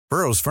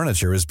Burrow's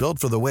furniture is built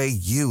for the way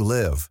you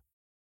live.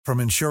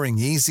 From ensuring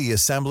easy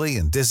assembly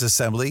and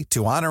disassembly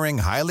to honoring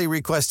highly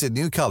requested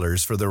new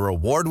colors for their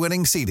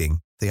award-winning seating,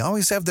 they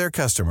always have their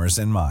customers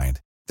in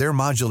mind. Their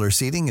modular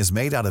seating is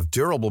made out of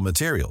durable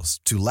materials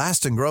to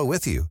last and grow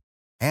with you.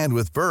 And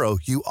with Burrow,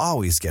 you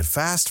always get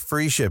fast,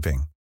 free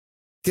shipping.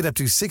 Get up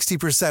to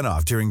 60%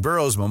 off during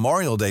Burrow's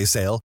Memorial Day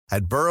sale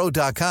at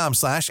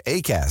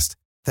burrow.com/ACAST.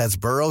 That's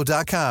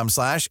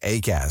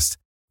burrow.com/ACAST.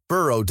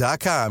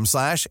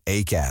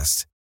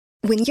 burrow.com/ACAST.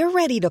 When you're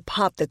ready to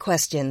pop the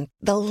question,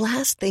 the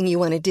last thing you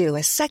want to do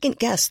is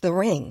second-guess the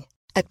ring.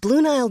 At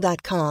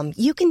BlueNile.com,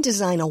 you can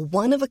design a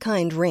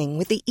one-of-a-kind ring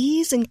with the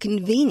ease and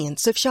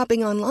convenience of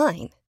shopping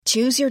online.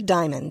 Choose your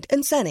diamond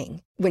and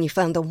setting. When you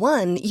find the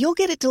one, you'll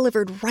get it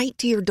delivered right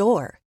to your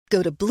door.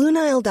 Go to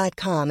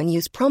BlueNile.com and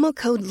use promo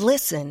code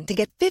LISTEN to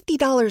get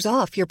 $50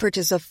 off your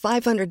purchase of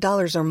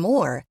 $500 or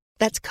more.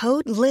 That's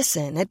code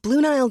LISTEN at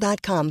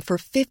BlueNile.com for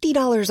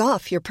 $50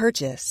 off your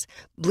purchase.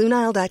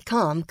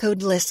 BlueNile.com,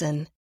 code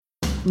LISTEN.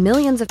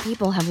 Millions of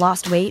people have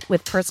lost weight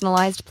with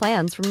personalized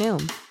plans from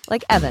Noom.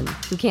 Like Evan,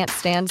 who can't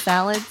stand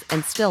salads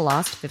and still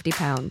lost 50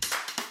 pounds.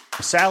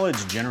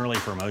 Salads generally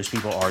for most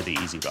people are the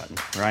easy button,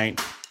 right?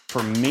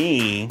 For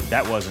me,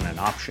 that wasn't an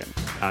option.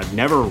 I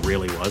never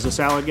really was a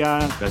salad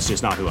guy. That's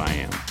just not who I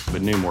am.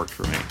 But Noom worked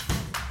for me.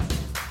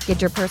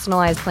 Get your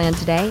personalized plan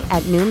today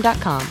at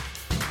Noom.com.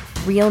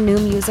 Real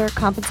Noom user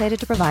compensated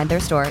to provide their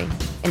story.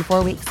 In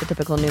 4 weeks, the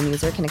typical Noom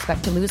user can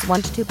expect to lose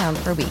 1 to 2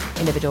 pounds per week.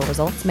 Individual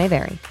results may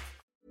vary.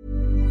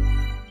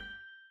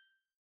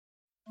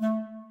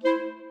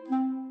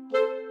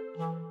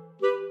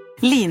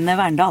 Line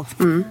Verndal,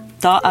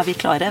 da vi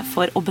klare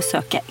for å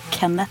besøke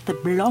Kenneth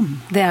Blom.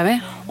 Det vi.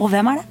 Og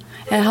hvem det?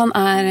 Han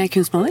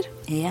kunstmaler.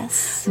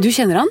 Yes. Du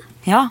kjenner han?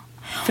 Ja.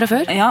 Fra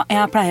før? Ja,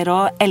 jeg pleier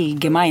å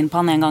elge meg inn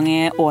på han en gang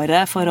I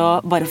året for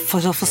å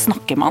få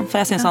snakke med han, for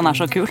jeg synes han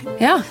så kul.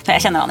 Ja. For jeg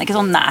kjenner han ikke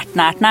sånn nært,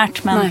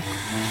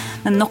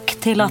 men nok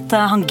til at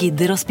han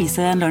gidder å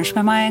spise en lunsj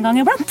med meg en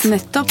gang iblant.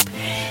 Nettopp.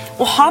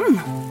 Og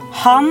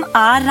han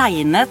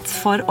regnet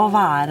for å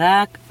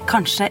være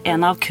kanskje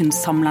en av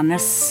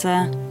kunstsamlernes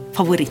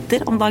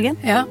favoritter om dagen.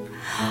 Ja.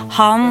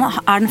 Han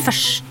den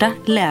første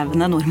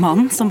levende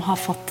nordmannen som har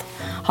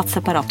hatt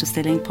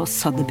separatutstilling på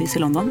Sotheby's I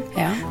London.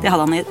 Ja. Det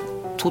hadde han I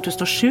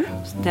 2007.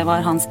 Det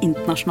var hans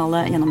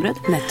internasjonale gjennombrudd.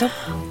 Nettopp.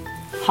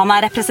 Han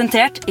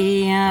representert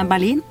I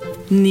Berlin,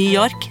 New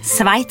York,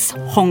 Sveits,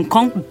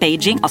 Hongkong,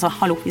 Beijing. Altså,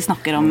 hallo, vi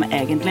snakker om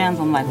egentlig en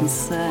sånn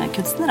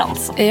verdenskunstner,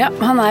 altså. Ja,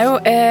 han jo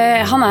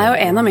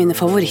en av mine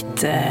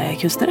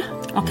favorittkunstnere.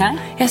 Ok.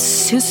 Jeg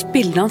synes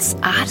bildene hans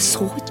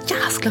så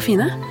jæskla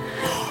fine.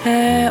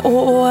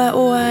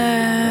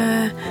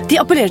 De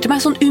appellerer til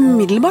meg sånn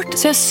umiddelbart,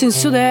 så jeg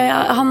synes jo det,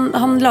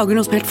 han lager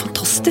noe som helt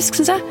fantastisk,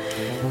 synes jeg.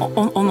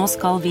 Og nå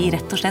skal vi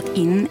rett og slett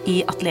inn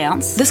I atelieret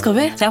hans. Det skal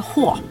vi. Så jeg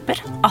håper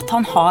at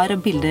han har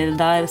bilder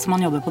der som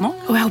han jobber på nå.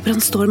 Og jeg håper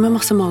han står med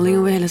masse maling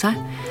over hele seg.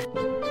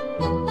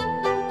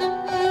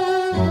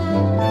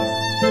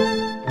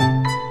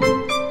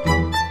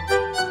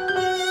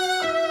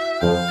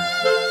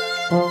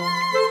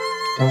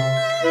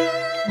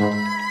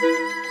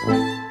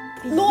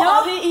 Nå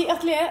vi I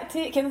atelieret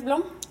til Kenneth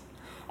Blom.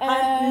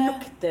 Her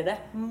lukter det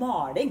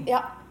maling.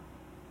 Ja.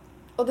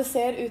 Og det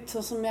ser ut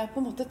sånn som jeg på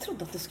en måte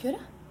trodde at det skulle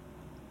gjøre.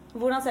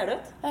 Hvordan ser det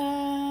ut?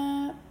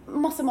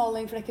 Masse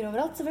malingflekker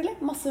overalt,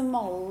 selvfølgelig. Masse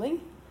maling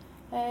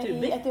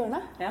I et hjørne.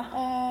 Ja.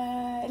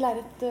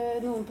 Læret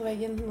noen på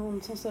veggen,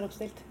 noen som står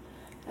oppstilt.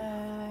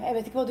 Jeg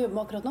vet ikke hva du jobber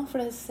med akkurat nå, for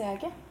det ser jeg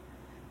ikke.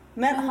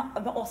 Men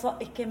også,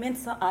 ikke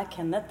minst, så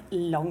Kenneth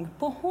lang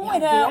på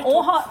hår. Ja,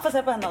 Få se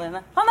på hendene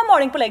dine. Han har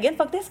maling på leggen,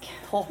 faktisk.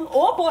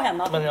 Og på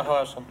hendene. Men jeg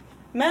har sånn.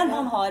 Men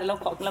han har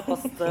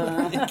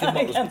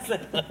Lacoste-genser.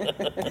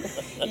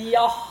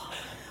 Ja.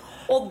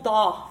 Og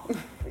da,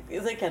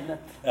 så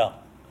Kenneth,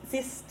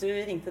 sist du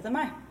ringte til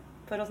meg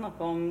for å snakke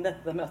om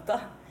dette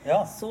møtet,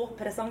 så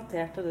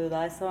presenterte du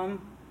deg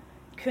som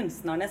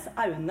kunstnernes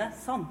Aune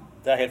Sand.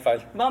 Det helt feil.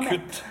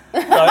 Kutt.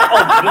 Det har jeg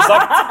aldri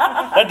sagt.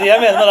 Det det jeg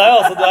mener med deg,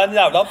 altså. Du en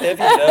jævla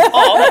P4.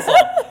 Altså.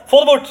 Få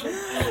det bort!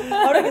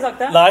 Har du ikke sagt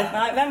det? Nei.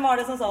 Hvem var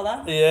det som sa det?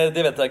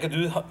 Det vet jeg ikke.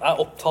 Du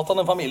opptatt av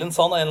den familien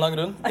Sand av en eller annen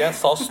grunn. Jeg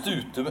sa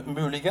Stute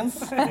muligens,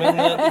 men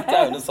ikke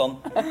Aune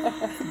Sand.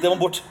 Det må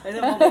bort.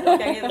 Det må bort.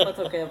 Ok, vi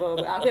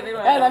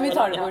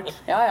tar det bort.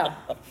 Ja.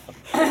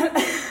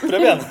 Prøv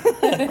igjen.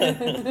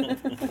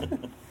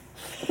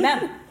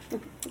 Men...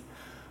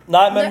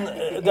 Nei, men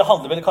det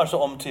handler vel kanskje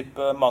om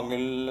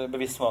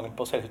bevisst mangel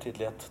på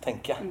selvhøytidelighet,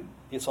 tenker jeg,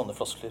 I sånne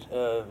floskler.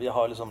 Jeg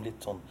har liksom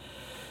litt sånn,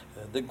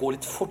 det går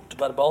litt fort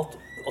verbalt,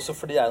 også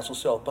fordi jeg en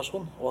sosial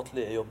person, og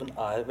atelierjobben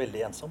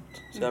veldig ensomt.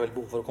 Så jeg har veldig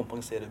behov for å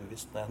kompensere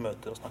bevisst når jeg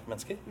møter og snakker med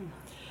mennesker.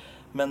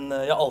 Men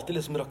jeg har alltid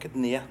liksom rakket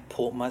ned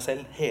på meg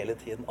selv hele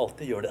tiden,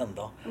 alltid gjør det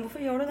enda. Hvorfor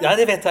gjør du det? Ja,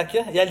 det vet jeg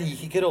ikke. Jeg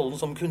liker ikke rollen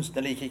som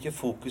kunstner, jeg liker ikke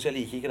fokus, jeg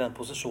liker ikke den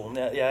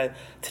posisjonen. Jeg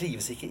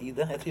trives ikke I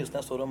det. Jeg trives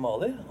når jeg står og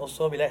maler, og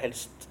så vil jeg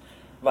helst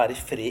være I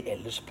fred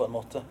ellers på en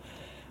måte.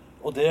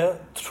 Og det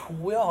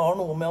tror jeg har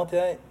noe med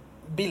at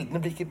bildene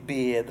blir ikke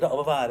bedre av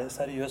å være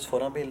seriøs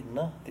foran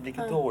bildene. De blir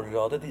ikke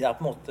dårligere av det. De på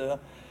en måte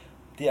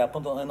de på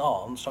en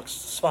annen slags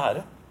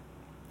sfære.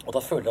 Og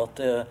da føler jeg at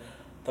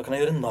da kan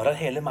jeg gjøre narr av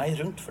hele meg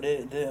rundt, for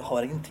det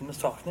har ingenting med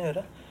saken å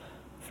gjøre.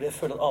 For jeg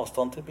føler at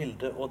avstanden til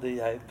bildet og det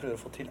jeg prøver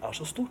å få til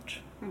så stort.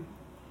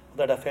 Og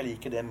det derfor jeg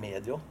liker det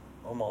mediet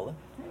å male.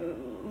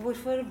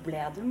 Hvorfor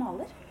ble du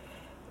maler?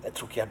 Jeg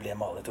tror ikke jeg ble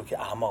maler, jeg tror ikke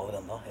jeg maler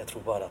enda. Jeg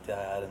tror bare at jeg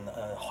en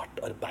hardt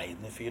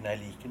arbeidende fyr når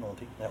jeg liker noen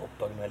ting. Når jeg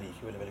oppdager noe jeg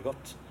liker veldig, veldig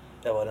godt.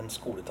 Jeg var en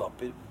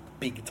skoletaper,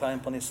 big time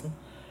på Nissen.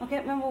 Ok,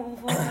 men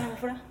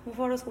hvorfor det? Hvorfor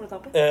var du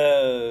skoletaper?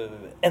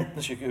 Enten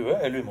syk i huet,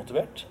 eller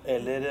umotivert,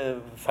 eller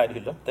feil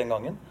hylle den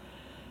gangen.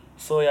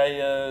 Så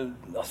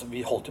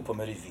vi holdt jo på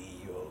med revy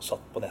og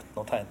satt på netten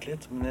og tegnet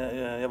litt, men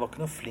jeg var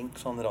ikke noe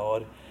flink, sånn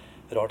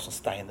rart sånn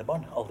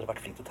steinerbarn. Aldri vært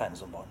flink til å tegne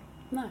som barn.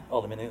 Nei.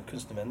 Alle mine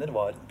kunstnervenner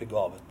var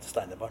begavet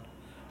steinerbarn.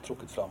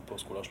 Trukket fram på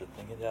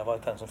skoleavslutninger. Jeg var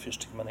tegnet som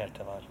fyrstikkenmann helt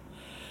til jeg var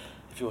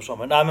i fjor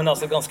sommer. Nei, men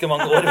altså ganske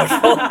mange år i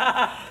hvert fall.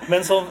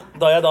 Men så,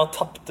 da jeg da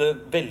tappte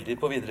veldig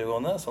på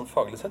videregående, sånn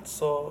faglig sett,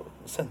 så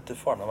sendte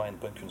faren meg inn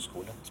på en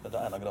kunstskole, som heter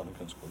Einar Grane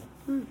kunstskole.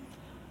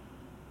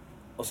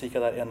 Og så gikk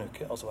jeg der en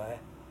uke, og så var jeg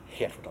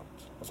helt fortapt.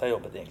 Og så har jeg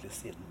jobbet egentlig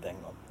siden den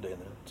gang,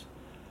 døgnet rundt.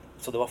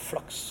 Så det var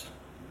flaks.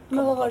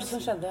 Men hva var det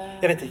som skjedde?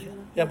 Jeg vet ikke.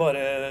 Jeg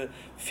bare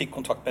fikk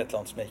kontakt med et eller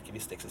annet som jeg ikke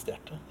visste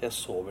eksisterte. Jeg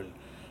så vel,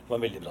 det var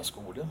en veldig bra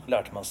skole.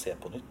 Lærte meg å se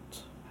på nytt.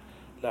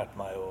 Lærte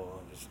meg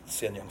å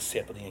se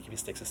på ting jeg ikke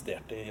visste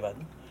eksisterte i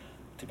verden.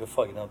 Type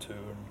farger i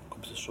naturen,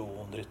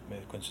 komposisjon,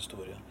 rytmer,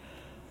 kunsthistorie.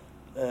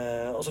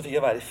 Og så fikk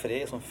jeg være i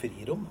fred, i sånn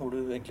frirom, hvor du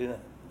egentlig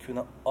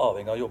kunne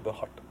avhengig av å jobbe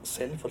hardt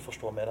selv for å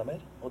forstå mer og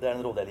mer. Og det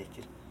en rolle jeg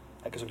liker.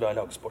 Jeg ikke så glad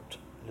i lagsport.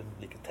 Eller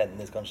liker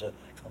tennis, kanskje.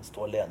 Ikke sant? Stå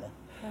alene.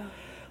 Ja.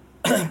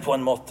 På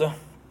en måte.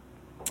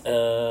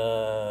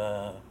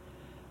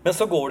 Men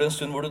så går det en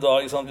stund hvor du da,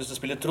 hvis du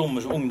spiller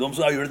trommer som ungdom,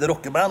 så gjør du det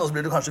rockeband, og så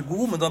blir du kanskje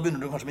god, men da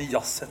begynner du kanskje med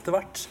jazz etter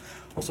hvert.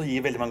 Og så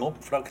gir veldig mange opp,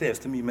 for da kreves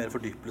det mye mer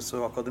fordypelse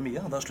og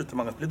akademia, og da slutter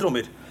mange å spille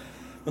trommer.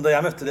 Men da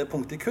jeg møtte det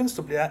punktet i kunst,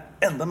 så ble jeg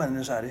enda mer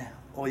nysgjerrig,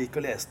 og gikk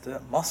og leste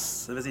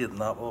masse ved siden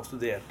av, og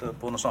studerte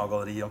på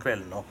Nasjonalgalleriet om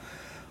kvelden, og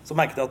så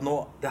merket jeg at nå,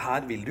 det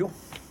her vil du jo.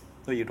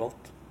 Nå gir du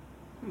alt.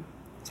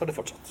 Så har det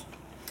fortsatt.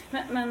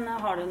 Men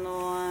har du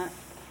noe...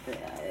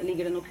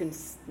 Ligger det noen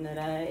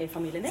kunstnere i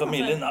familien din?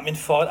 Familien, min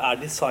far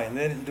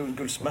designer,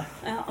 gullsmed.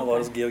 Ja, okay. Han var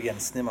hos Georg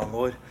Jensen i mange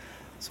år.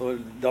 Så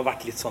det har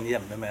vært litt sånn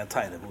hjemme med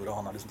tegnebord, og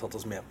han har liksom tatt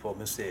oss med på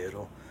museer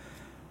og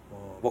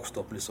vokst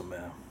opp liksom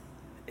med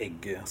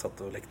egg, satt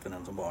og lekte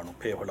den som barn, og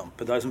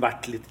pH-lampe. Det har liksom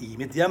vært litt i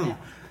mitt hjem,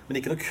 men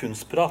ikke noe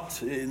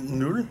kunstprat.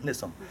 Null,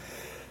 liksom.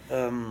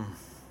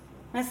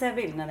 Jeg ser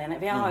bildene dine.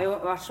 Jeg har jo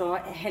vært så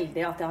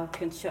heldig at jeg har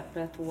kunnet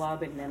kjøpe 2 av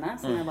bildene dine,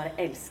 som jeg bare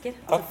elsker.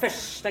 Altså,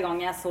 første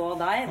gang jeg så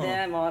deg,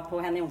 det var på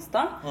Henny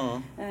Onsdag.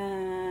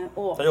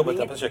 Da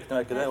jobbet jeg på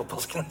kjøkkenet, det?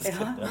 Oppvasken.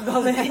 Ja,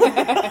 det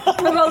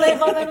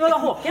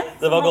var Håken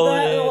som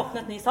hadde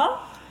åpnet ny sal.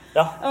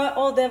 Ja.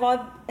 Og det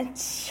var en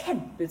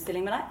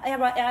kjempeutstilling med deg.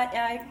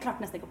 Jeg klarte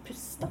nesten ikke å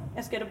puste.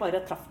 Jeg skulle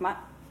bare traff meg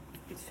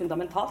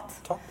fundamentalt.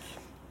 Takk.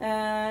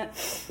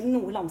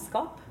 Noe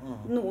landskap,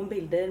 noen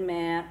bilder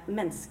med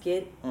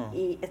mennesker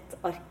i et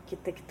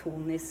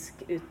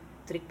arkitektonisk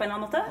uttrykk på en eller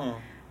annen måte.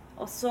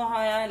 Og så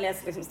har jeg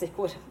lest liksom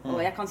stikkord,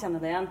 og jeg kan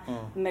kjenne det igjen.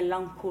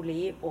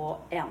 Melankoli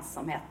og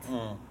ensomhet.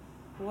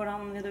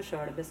 Hvordan vil du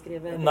selv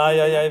beskrive det? Nei,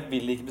 jeg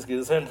vil ikke beskrive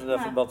det selv, det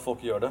for at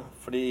folk gjør det.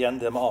 Fordi igjen,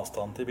 det med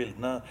avstand til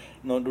bildene,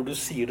 når du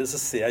sier det, så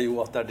ser jeg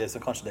jo at det det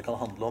som kanskje det kan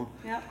handle om.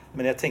 Ja.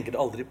 Men jeg tenker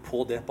aldri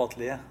på det på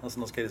atelier.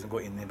 Altså, nå skal jeg liksom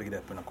gå inn i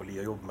begrepet melankoli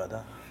og jobbe med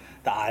det.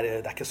 Det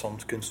er ikke sånn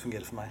kunst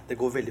fungerer for meg. Det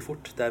går veldig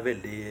fort, det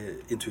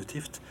veldig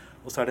intuitivt,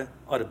 og så det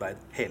arbeid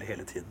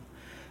hele tiden.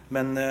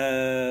 Men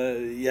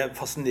jeg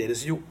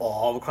fascineres jo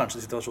av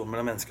kanskje situasjonen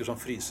mellom mennesker som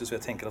fryser, så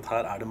jeg tenker at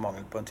her det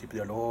mangel på en type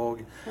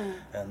dialog,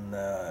 en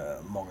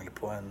mangel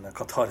på en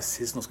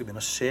katarsis, noe skal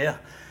begynne å skje.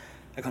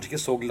 Jeg er kanskje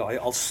ikke så glad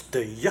i all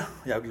støyet,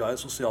 jeg jo glad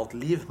i sosialt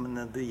liv,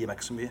 men det gir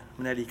meg ikke så mye.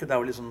 Men jeg liker det,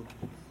 jo liksom,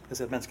 jeg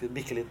ser at mennesker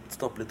bikker litt,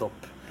 stopper litt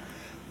opp.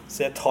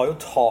 Så jeg tar jo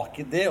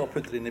tak i det og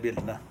putter det inn i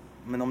bildene.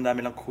 Men om det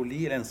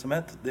melankoli eller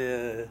ensomhet,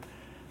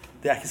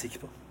 det jeg ikke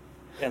sikker på.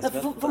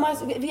 For meg,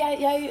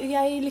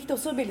 jeg likte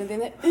også bildene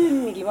dine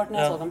umiddelbart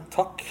når jeg så dem.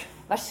 Takk.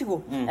 Vær så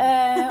god.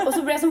 Og så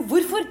ble jeg sånn,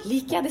 hvorfor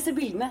liker jeg disse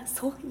bildene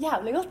så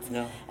jævlig godt?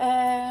 Ja.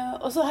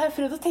 Og så har jeg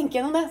prøvd å tenke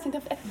gjennom det. Så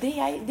tenkte jeg at det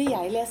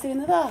jeg leser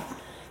inn i det,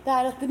 det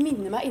at det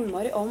minner meg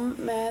innmari om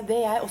det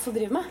jeg også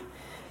driver med.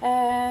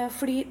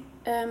 Fordi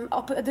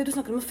det du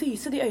snakker om å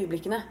fryse de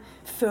øyeblikkene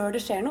før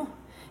det skjer noe.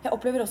 Jeg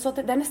opplever også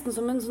at det nesten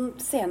som en sånn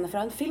scene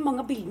fra en film.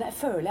 Mange av bildene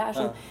føler jeg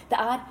sånn, det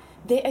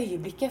det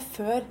øyeblikket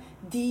før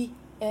de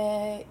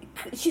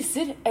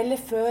kysser, eller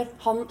før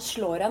han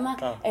slår henne,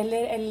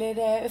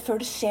 eller før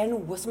det skjer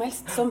noe som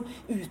helst som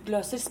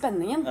utløser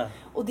spenningen.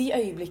 Og de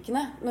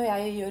øyeblikkene, når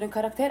jeg gjør en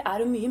karakter,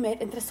 jo mye mer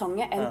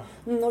interessante enn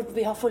når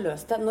vi har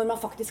forløst det, når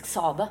man faktisk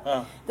sa det.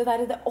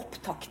 Det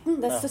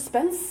opptakten, det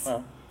suspens,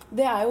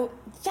 det jo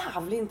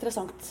jævlig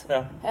interessant.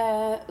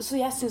 Så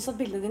jeg synes at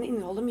bildene dine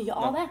inneholder mye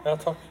av det. Ja,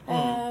 takk.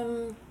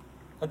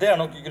 Det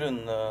nok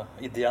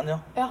grunnideen, ja.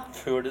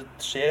 Før det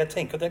skjer. Jeg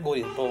tenker at jeg går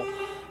inn på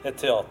et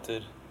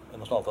teater,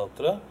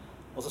 Nationalteatret,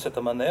 og så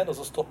setter jeg meg ned, og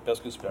så stopper jeg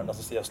skuespilleren, og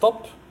så sier jeg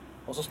stopp,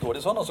 og så står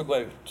de sånn, og så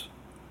går jeg ut.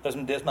 Det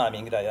som er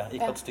min greie,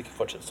 ikke at stykket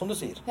fortsetter, som du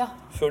sier.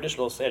 Før de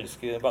slåss,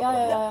 elsker,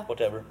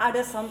 whatever. Er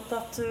det sant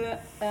at du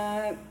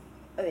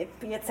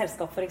i et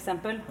selskap for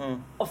eksempel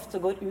ofte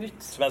går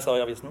ut? Som jeg sa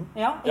i avisen?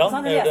 Ja, ikke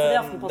sant? Jeg leser det i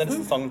Aftenposten. Det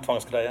er sånn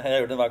tvangsgreie,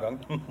 jeg gjør det hver gang.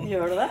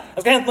 Gjør du det?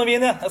 Jeg skal hente noe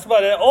vin, jeg skal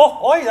bare,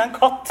 oi, det er en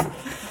katt!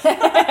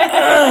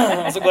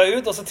 Og så går jeg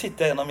ut, og så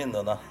titter jeg gjennom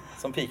vinduene,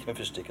 som piker med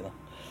fyrstikkene.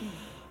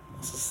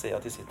 Og så ser jeg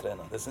at de sitter der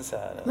inne. Det synes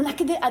jeg Men er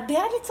ikke det, det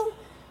er litt sånn...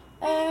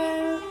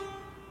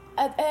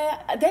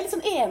 det er litt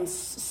sånn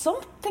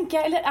ensomt, tenker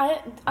jeg. Eller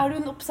er du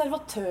en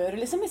observatør,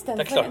 liksom? Det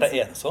er klart det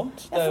er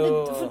ensomt. Det er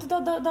jo...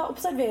 da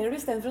observerer du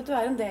i stedet for at du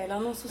er en del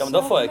av noe sosialt. Ja, men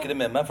da får jeg ikke det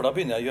med meg, for da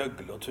begynner jeg å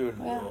gjøgle og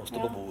tulle og stå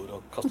på bord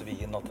og kaste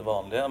vin og alt det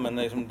vanlige.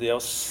 Men liksom, det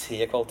å se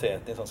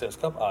kvaliteten i sånn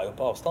selskap er jo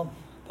på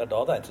avstand. Det er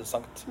da det er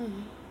interessant.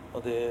 Og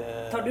det...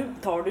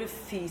 Tar du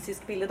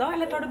fysisk bilde da,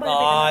 eller tar du bare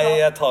Nei,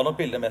 jeg tar nok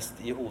bildet mest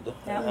i hodet.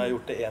 Jeg har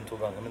gjort det 1-2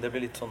 ganger, men det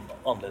blir litt sånn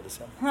annerledes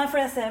igjen. Nei, for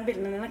jeg ser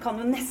bildene dine kan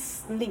jo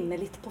nesten ligne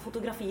litt på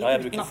fotografier. Ja,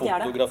 jeg bruker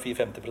fotografi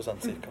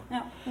 50%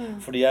 cirka.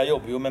 Fordi jeg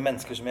jobber jo med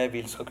mennesker som jeg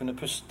vil skal kunne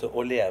puste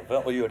og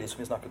leve, og gjøre de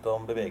som vi snakket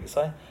om, bevege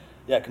seg.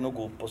 Jeg er ikke noe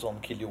god på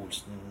sånn Kilje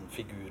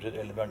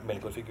Olsen-figurer eller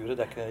Melgaard-figurer.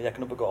 Jeg er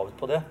ikke noe begavet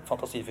på det.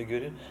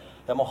 Fantasifigurer.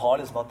 Jeg må ha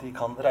liksom at de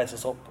kan reise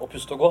seg opp og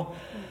puste og gå.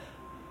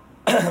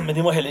 Men de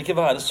må heller ikke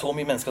være så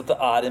mye mennesker at det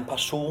er en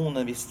person,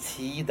 en viss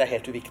tid, det er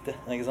helt uviktig,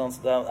 ikke sant?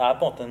 Så det er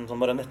på en måte en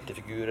sånn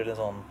marionettefigur eller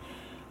sånn,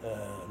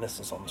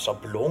 nesten sånn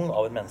sjablong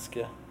av et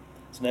menneske.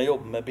 Så når jeg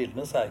jobber med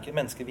bildene, så er ikke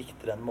mennesket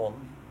viktigere enn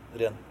månen,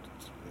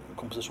 rent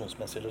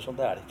komposisjonsmessig eller sånn,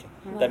 det er det ikke.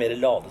 Det er mer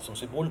ladet som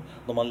symbol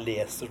når man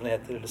leser, som det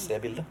heter, eller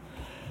ser bildet.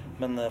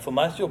 Men for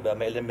meg så jobber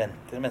jeg med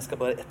elementer, mennesket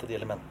er bare ett av de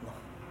elementene.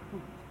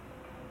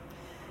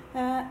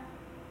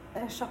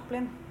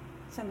 Chaplin.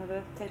 Kjenner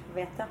du til,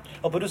 vet jeg.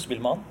 Ja, på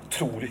Russebildmannen.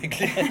 Utrolig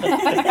hyggelig.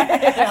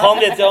 Han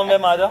vet jo om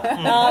hvem er, ja.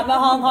 Men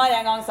han har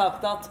en gang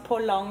sagt at på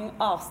lang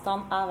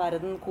avstand er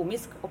verden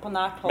komisk, og på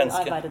nært hold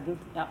er verden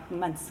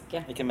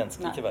menneske. Ikke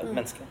menneske, ikke verden.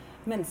 Menneske.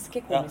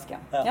 Menneske komisk,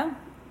 ja.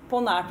 På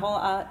nært hold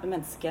er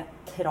menneske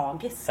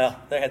tragisk. Ja,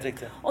 det er helt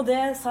riktig. Og det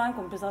sa en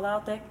kompis av deg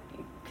at det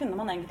kunne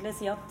man egentlig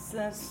si at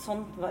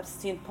sånn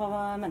syn på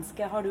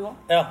mennesket har du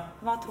også. Ja.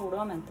 Hva tror du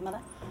han mente med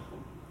det?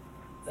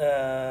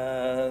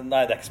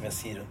 Nei, det er ikke så mye å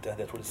si rundt det.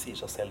 Jeg tror det sier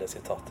seg selv, det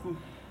sitatet.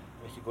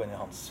 Jeg vil ikke gå inn i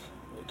hans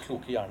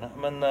kloke hjerne.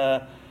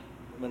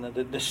 Men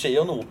det skjer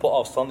jo noe på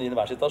avstand i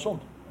enhver situasjon.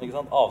 Ikke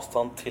sant?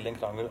 Avstand til en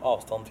krangel,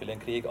 avstand til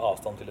en krig,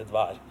 avstand til et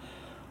vær.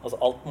 Altså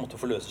alt på en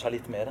måte forløser seg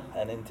litt mer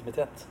enn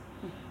intimitet.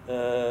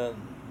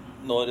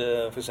 Når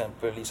for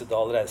eksempel Lise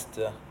Dahl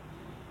reiste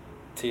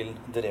til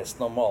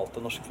Dresden og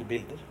malte norske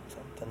bilder.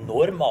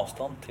 Enorm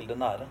avstand til det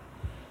nære.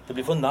 Det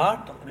blir for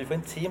nært, det blir for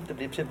intimt, det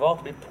blir privat,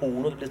 det blir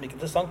porno, det blir liksom ikke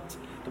interessant.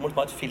 Du må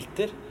ha et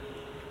filter.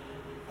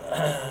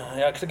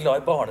 Jeg er ikke så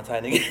glad i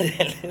barnetegninger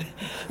heller.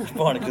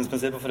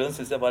 Barnekunstmuseet på Frøen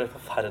synes jeg bare er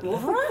forferdelig.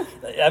 Hvorfor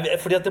det?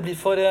 Fordi at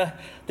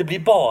det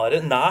blir bare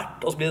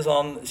nært, og så blir det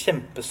sånn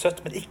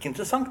kjempesøtt, men ikke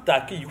interessant. Det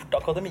er ikke gjort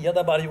akademia,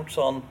 det er bare gjort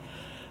sånn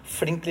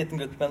flink liten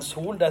gutt med en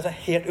sol. Det er så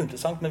helt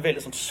interessant, men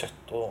veldig sånn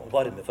søtt og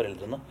varme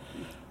foreldrene.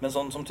 Men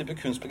sånn som type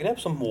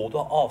kunstbegrep, så må du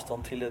ha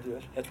avstand til det du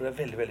gjør. Jeg tror det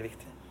er veldig, veldig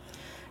viktig.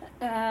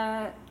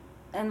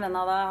 En venn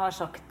av deg har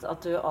sagt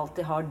at du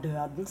alltid har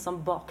døden som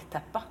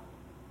bakteppe.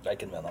 Det er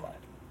ikke en venn av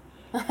meg.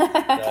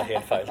 Det er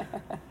helt feil.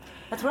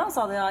 Jeg tror han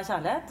sa det av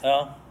kjærlighet.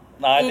 Ja.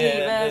 Nei, I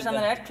livet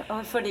generelt.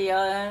 Fordi,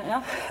 ja.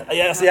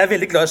 Jeg er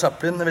veldig glad i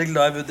Chaplin, jeg er veldig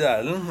glad i Woody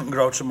Allen,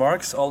 Groucho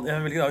Marx. Jeg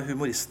er veldig glad i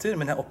humorister,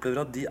 men jeg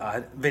opplever at de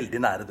er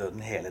veldig nære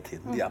døden hele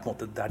tiden. De er på en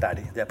måte der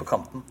de er på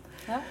kanten.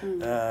 Ja.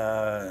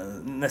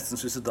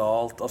 Nesten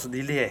suicidalt. Altså,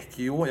 de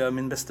leker jo,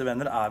 mine beste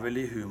venner er vel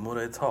i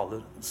humor og i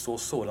taler så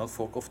sårende at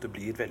folk ofte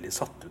blir veldig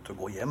satt ut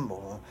og går hjem.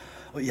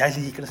 Og jeg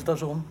liker den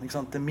situasjonen. Ikke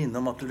sant? Det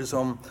minner om at du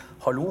liksom,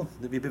 hallo,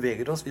 vi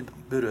beveger oss, vi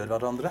berører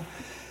hverandre.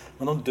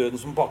 Men om døden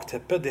som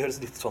bakteppe, det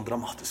høres litt sånn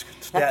dramatisk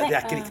ut. Det er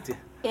ikke riktig.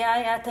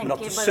 Men at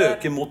du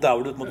søker mot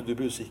der hvor du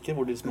blir usikker,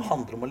 hvor det liksom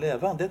handler om å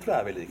leve, det tror jeg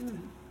er veldig riktig.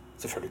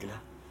 Selvfølgelig.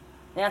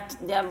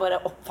 Jeg bare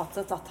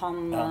oppfattet at han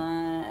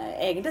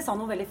egentlig sa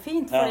noe veldig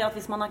fint, fordi at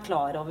hvis man er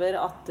klar over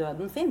at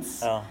døden finnes,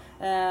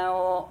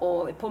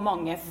 og på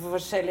mange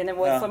forskjellige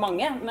nivåer for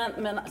mange,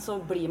 men så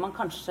blir man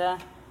kanskje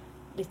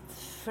litt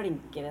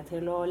flinkere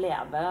til å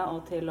leve og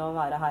til å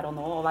være her og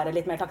nå og være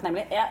litt mer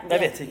takknemlig. Jeg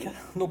vet ikke.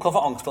 Noen kan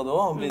få angst av det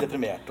også, og bli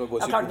deprimert og gå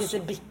i sykehus. Klart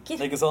disse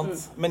bikker. Ikke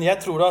sant? Men jeg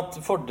tror at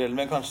fordelen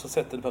med kanskje å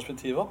sette det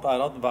perspektivet opp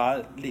er at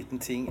hver liten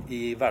ting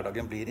i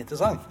hverdagen blir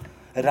interessant.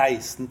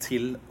 Reisen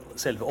til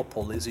selve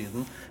oppholdet i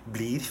Syden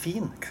blir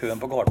fin. Køen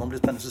på Gardermoen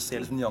blir spennende, så du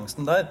ser liksom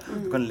nyansen der.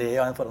 Du kan le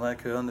av en foran deg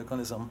i køen, du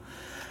kan liksom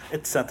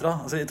et cetera.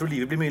 Altså, jeg tror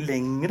livet blir mye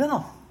lengre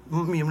da.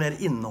 Mye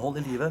mer innhold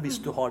i livet hvis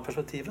du har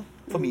perspektivet.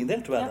 For min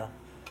del tror jeg det.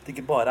 Det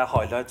ikke bare er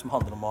highlight som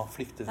handler om å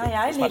flykte.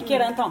 Ja, jeg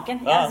liker den tanken.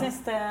 Jeg synes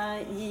det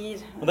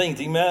gir... Men det er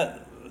ingenting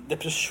med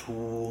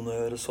depresjon å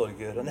gjøre, sorg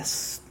å gjøre.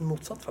 Nesten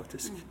motsatt,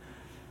 faktisk.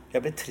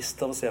 Jeg ble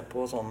trist av å se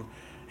på sånn...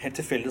 Helt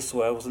tilfeldig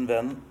så jeg hos en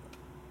venn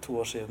 2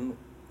 år siden,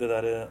 det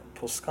der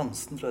på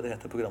Skansen, tror jeg det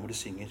heter, programmet hvor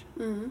de synger.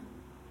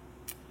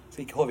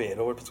 skal ikke hovere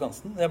over på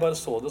Skansen. Jeg bare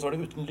så det, så var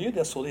det uten lyd.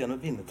 Jeg så det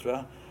gjennom vinduet, tror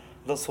jeg.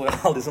 Da så jeg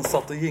alle de som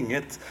satt og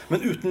gynget,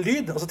 men uten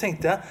lyd. Og så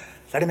tenkte jeg,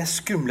 det det mest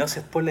skumle jeg har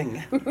sett på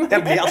lenge.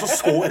 Jeg ble altså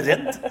så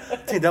redd.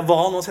 Tenkte jeg,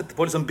 hva nå setter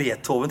på liksom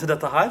Beethoven til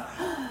dette her?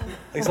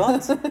 Ikke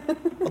sant?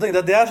 Og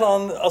tenkte jeg, det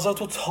sånn, altså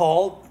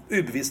total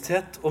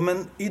ubevissthet,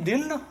 men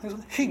idyll da.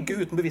 Liksom,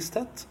 hygge uten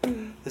bevissthet.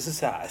 Det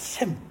synes jeg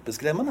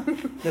kjempeskremmende.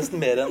 Nesten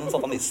mer enn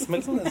satanisme,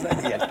 liksom. Det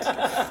synes jeg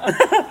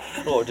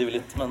helt overdriver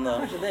litt, men...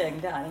 Kanskje det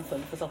egentlig en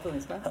form for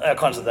satanisme? Ja,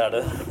 kanskje det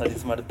det. Det de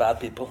som the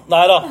bad people.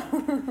 Neida,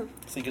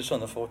 sikkert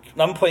skjønne folk.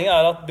 Nei, men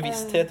poenget at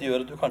bevissthet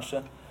gjør at du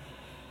kanskje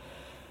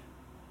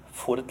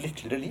får et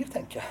lykkeligere liv,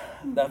 tenker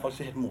jeg. Det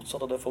faktisk helt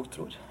motsatt av det folk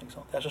tror. Ikke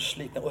sant? Jeg så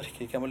sliten, jeg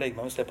orker ikke, jeg må legge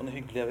meg og se på noe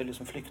hyggelig, jeg vil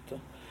liksom flykte.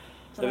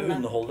 Det vil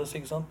underholdes,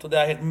 ikke sant? Og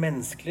det helt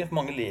menneskelig,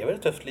 mange lever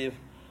et tøft liv.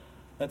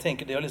 Men jeg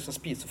tenker det å liksom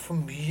spise for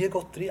mye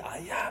godteri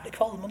jævlig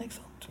kvalmende, ikke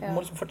sant? Du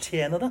må liksom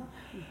fortjene det.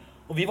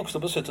 Og vi vokste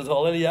opp på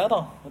 70-tallet, eller jeg da.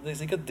 Det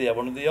ikke at det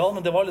var noe ideal,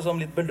 men det var liksom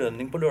litt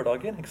belønning på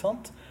lørdager, ikke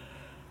sant?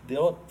 Det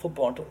å få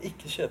barn til å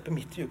ikke kjøpe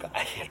midt i uka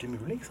helt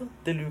umulig, ikke sant?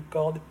 Det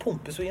luka, de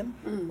pumpes jo inn,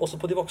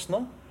 også på de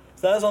voksne.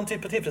 Så det en sånn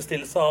type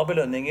tilfredsstillelse av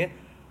belønninger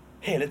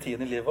hele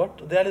tiden i livet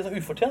vårt. Og det litt sånn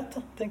ufortjent,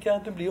 da, tenker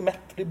jeg. Du blir jo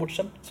mett, blir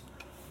bortskjemt.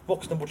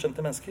 Voksne,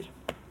 bortskjemte mennesker.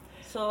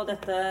 Så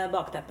dette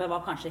bakteppet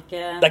var kanskje ikke...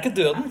 Det ikke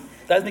døden.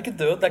 Det liksom ikke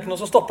død. Det ikke noe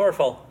som stopper, i hvert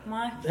fall.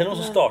 Nei. Det noe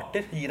som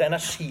starter, gir deg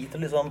energi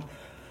til liksom...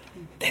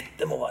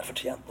 Dette må være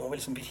fortjent. Nå må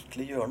vi liksom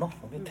virkelig gjøre noe.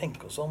 Nå må vi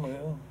tenke oss om,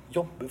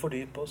 jobbe,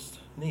 fordype oss,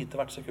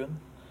 nyte hvert sekund.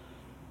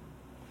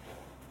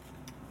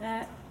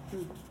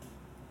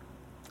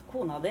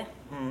 Kona di,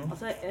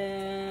 altså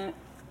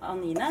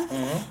Anine,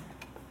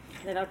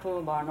 dere har 2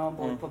 barn og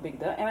bor på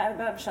Bygdøy. Jeg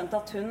har skjønt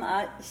at hun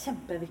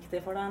kjempeviktig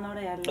for deg når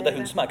det gjelder... Det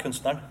hun som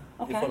kunstneren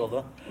i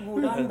forholdet.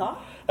 Hvordan da?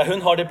 Ja,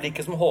 hun har det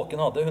blikket som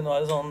Håken hadde. Hun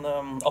har et sånn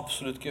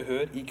absolutt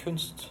gehør i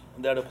kunst.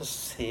 Det det på å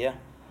se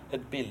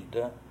et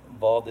bilde,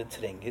 hva det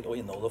trenger å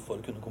inneholde for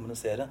å kunne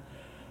kommunisere.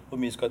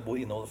 Hvor mye skal et bord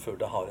inneholde før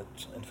det har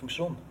en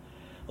funksjon.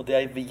 Og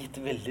det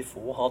gitt veldig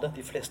få å ha det.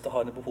 De fleste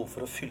har et behov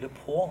for å fylle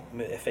på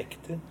med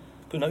effekter,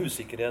 på grunn av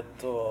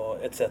usikkerhet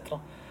og etc.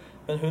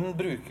 Men hun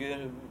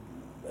bruker...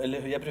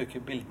 Eller jeg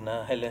bruker bildene,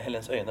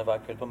 Helens øyne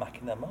hver kveld på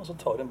Mac-en hjemme, og så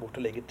tar hun bort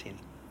og legger til.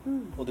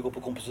 Og det går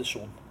på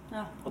komposisjon.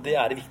 Ja. Og det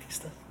det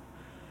viktigste.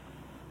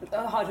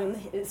 Har hun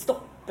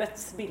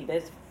stoppet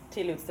bilder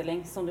til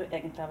utstilling som du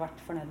egentlig har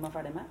vært fornøyd med og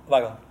ferdig med?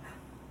 Hver gang.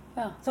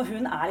 Ja. Så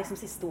hun liksom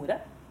siste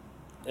ordet?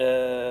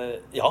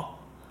 Ja,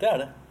 det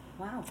det.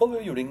 Wow.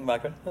 Får juling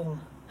hver kveld.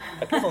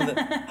 Det ikke sånn,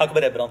 her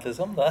kommer Rembrandt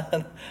liksom.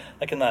 Det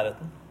ikke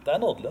nærheten. Det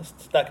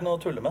nådeløst. Det ikke noe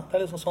å tulle med. Det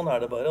liksom, sånn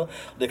det bare.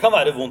 Og det kan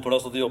være vondt når du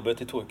har stått og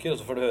jobbet i 2 uker, og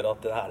så får du høre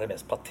at det her det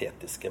mest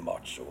patetiske,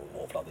 macho og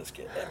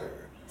overfladiske ever.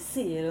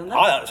 Sier hun det?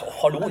 Ja, så,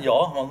 hallo, ja.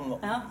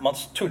 Man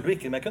tuller jo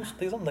ikke med kunst,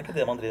 liksom. Det ikke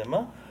det man driver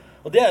med.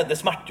 Og det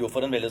smerter jo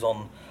for en veldig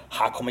sånn,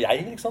 her kommer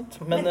jeg, ikke sant?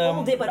 Men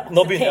det bare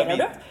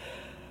aksepterer du?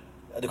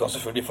 Du kan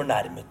selvfølgelig bli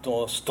fornærmet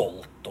og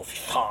stolt og fy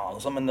faen,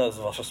 og sånn, men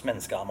hva slags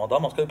menneske man da?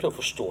 Man skal jo prøve å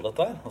forstå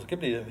dette her. Man skal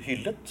ikke bli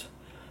hyllet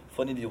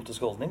for en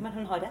idiotisk holdning. Men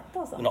hun har rett,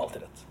 altså? Hun har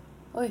alltid rett.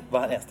 Oi.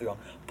 Hver eneste gang.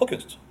 På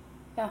kunst.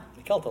 Ja.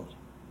 Ikke alt andre.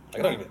 Det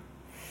krangler vi.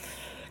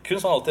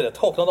 Kunst har alltid rett.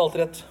 Håkon hadde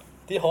alltid rett.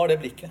 De har det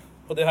blikket.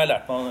 Og det har jeg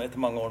lært meg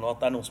etter mange år nå, at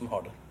det noen som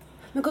har det.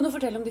 Men kan du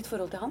fortelle om ditt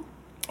forhold til han?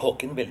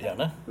 Håkon veldig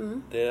gjerne.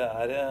 Det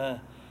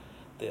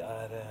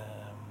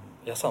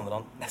jeg savner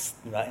han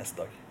nesten hver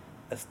eneste dag.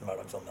 Nesten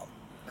hver dag savner han.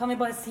 Kan vi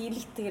bare si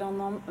litt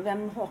om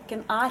hvem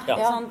Håkon er? Ja.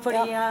 Sånn,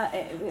 fordi,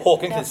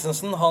 Håkon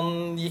Christensen,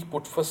 han gikk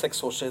bort for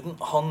 6 år siden.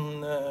 Han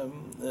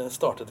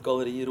startet et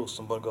galleri i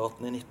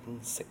Rosenborggaten i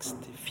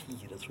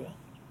 1964, tror jeg.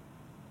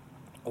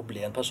 Og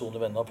ble en personlig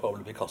venn av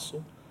Pablo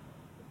Picasso.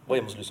 Var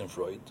hjemme hos Lucien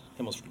Freud,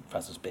 hjemme hos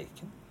Francis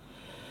Bacon.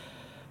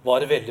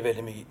 Var veldig,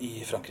 veldig mye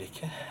i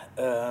Frankrike.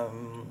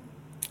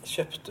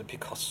 Kjøpte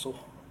Picasso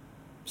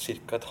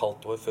cirka et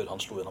halvt år før han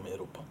slo gjennom i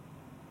Europa.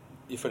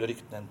 Ifølge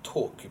ryktene en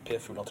togkupé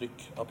full av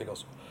trykk av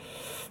Picasso.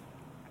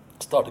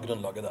 Startet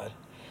grunnlaget der.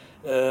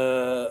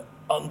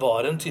 Han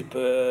var en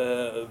type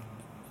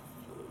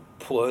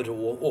på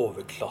rå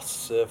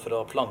overklasse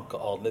fra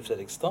plankeadelen i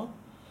Fredrikstad.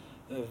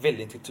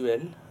 Veldig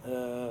intellektuell.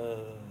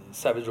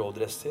 Savage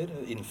Road-dresser.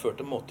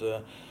 Innførte en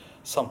måte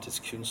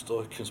samtidskunst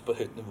og kunst på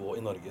høyt nivå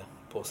i Norge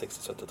på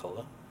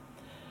 60-70-tallet.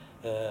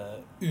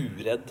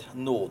 Uredd,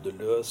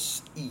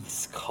 nådeløs,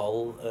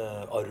 iskald,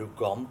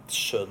 arrogant,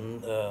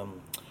 skjønn...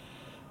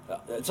 Ja,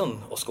 det sånn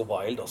Oscar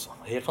Wilde, altså.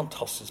 Helt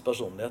fantastisk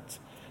personlighet.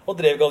 Og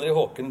drev Galleri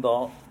Håken da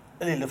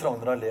lille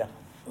Frogner Allé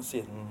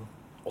siden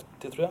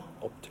 80, tror jeg,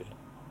 opp til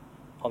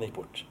han gikk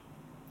bort.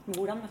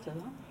 Hvordan møtte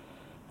du han?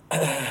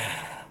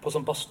 På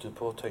sånn badstue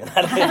på Tøyen.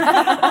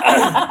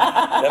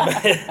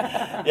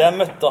 Jeg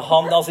møtte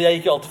han, altså jeg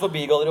gikk jo alltid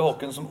forbi Galleri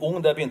Håken som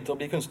ung da jeg begynte å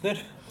bli kunstner,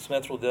 som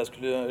jeg trodde jeg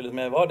skulle, eller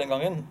som jeg var den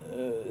gangen.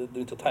 Jeg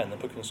begynte å tegne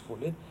på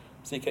kunstskoler,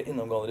 så gikk jeg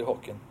innom Galleri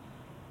Håken.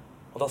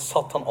 Og da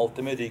satt han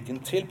alltid med ryggen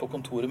til på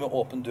kontoret med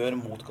åpen dør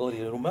mot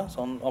gallerirommet.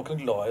 Så han var ikke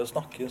glad i å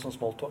snakke sånn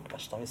small talk,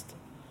 verst han visste.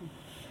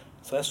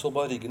 Så jeg så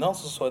bare ryggen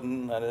hans, og så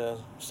den der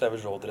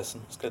Savage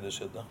Road-dressen,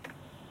 skreddersydde.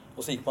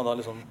 Og så gikk man da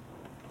liksom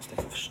Så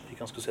tenkte jeg først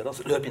ikke han skulle se det.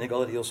 Så løp inn i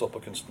galleriet og så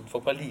på kunsten.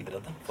 Folk var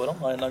livredde foran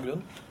av en eller annen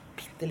grunn.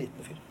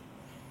 Bitteliten fyr.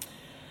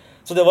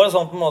 Så det var jo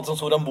sånn på en måte som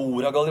Soria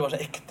Moria-galleri, var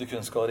sånn ekte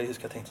kunstgalleri.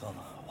 Husker jeg tenkte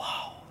sånn,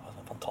 wow, det var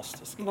sånn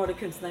fantastisk. Var du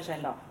kunstner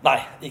selv da? Nei,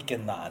 ikke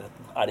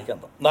nærheten. Er det ikke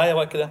enda. Nei, jeg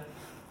var ikke det.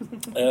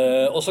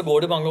 Og så går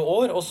det mange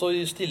år, og så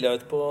stiller jeg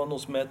ut på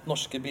noe som het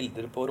Norske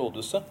Bilder på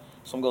Rådhuset,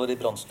 som Galleri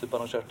Brandstup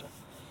arrangerte.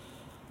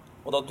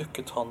 Og da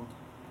dukket han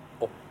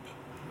opp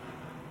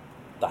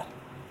der,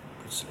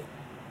 plutselig.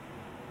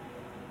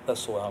 Der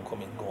så jeg han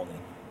kom inn, gående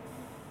inn,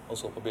 og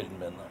så på bildene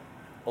mine.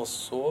 Og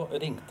så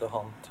ringte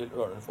han til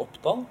Ørnulf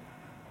Oppdal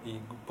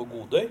på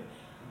Godøy,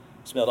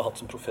 som jeg hadde hatt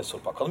som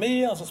professor på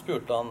akademi, og så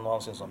spurte han hva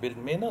han syntes om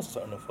bildene mine, og så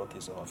sa Ørnulf at de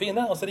som var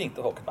fine, og så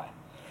ringte Håken meg.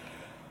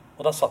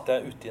 Og da satt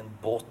jeg ute i en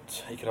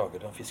båt i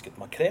Kragerø og fisket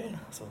makrell.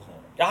 Så,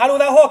 ja, hallo,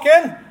 det er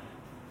Håken!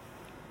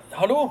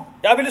 Hallo,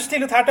 jeg vil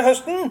stille ut her til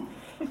høsten.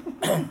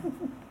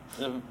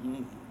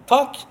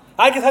 Takk.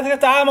 Nei, ikke takk,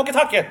 jeg må ikke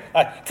takke.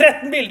 Nei,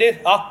 13 bilder.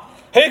 Ja,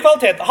 høy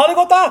kvalitet. Ha det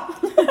godt da!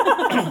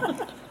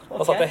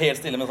 Da satt jeg helt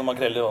stille med sånn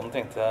makrell i hånden og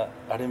tenkte jeg,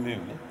 er det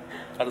mulig?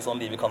 Er det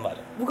sånn livet kan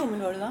være? Hvor gammel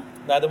var du da?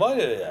 Nei,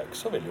 jeg er ikke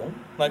så veldig ung.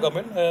 Nei,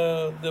 gammel.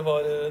 Det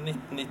var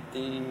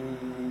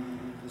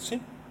 1997.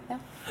 Ja.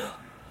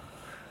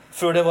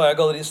 Før det var jeg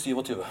galleri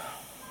 27.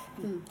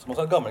 Som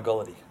også er et gammelt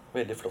galleri.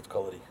 Veldig flott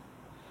galleri.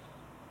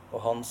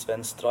 Og han, Sven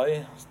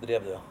Stray,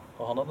 drev det.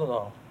 Og han hadde da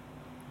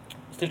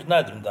stilt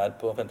Nerdrum der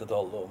på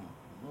 50-tallet. Og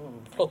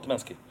flotte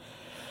mennesker.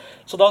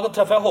 Så da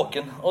traff jeg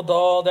Håken. Og da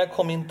jeg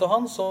kom inn til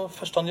han, så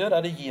først han gjør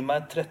er å gi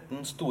meg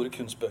 13 store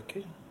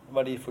kunstbøker.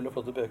 Verdifulle og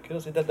flotte bøker.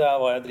 Og si, dette er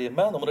hva jeg driver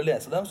med. Nå må du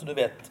lese dem, så du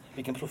vet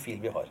hvilken profil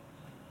vi har.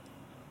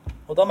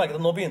 Og da merket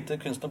jeg at nå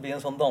begynte kunsten å bli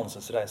en sånn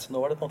dannelsesreise. Nå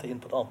var det på en måte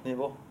inn på et annet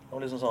nivå. Det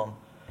var liksom sånn,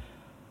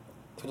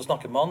 skal du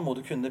snakke med han, må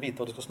du kunne vite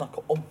hva du skal snakke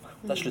om.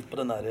 Det er slutt på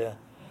den der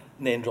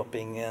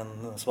name-droppingen,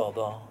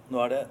 svada. Nå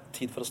er det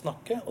tid for å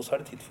snakke, og så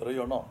er det tid for å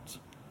gjøre noe annet.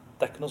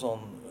 Det er ikke noe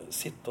sånn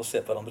sitte og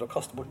se på hverandre og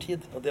kaste bort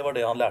tid. Og det var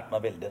det han lærte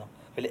meg veldig.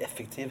 Da. Veldig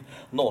effektiv,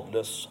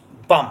 nådeløs,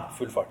 bam,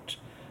 full fart.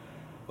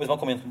 Og hvis man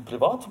kommer inn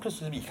privat, så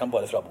plutselig viker han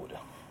bare fra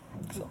bordet.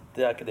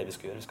 Det er ikke det vi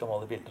skal gjøre. Vi skal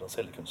male bilder og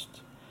selge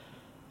kunst.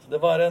 Så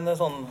det var en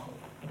sånn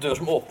dør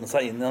som åpnet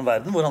seg inn i en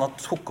verden, hvor han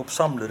tok opp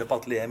samlere på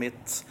atelieret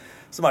mitt,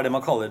 som er det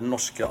man kaller den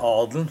norske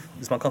adelen,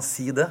 hvis man kan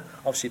si det,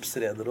 av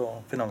skipsredere og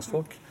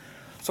finansfolk.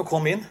 Så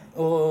kom inn,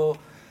 og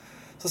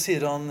så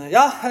sier han,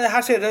 ja,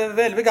 her ser dere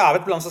veldig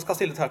begavet blant som skal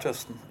stille her til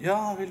høsten. Ja,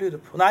 vi lurer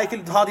på. Nei,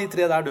 ikke ta de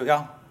 3 der, du. Ja,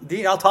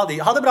 ta de.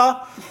 Ha det bra!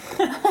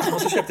 Og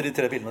så kjøpte de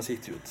 3 bildene og så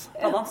gikk de ut.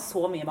 Hadde han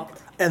så mye makt?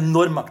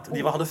 Enorm makt.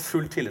 De hadde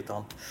full tillit til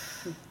han.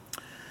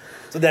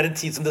 Så det er en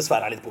tid som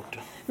dessverre er litt borte.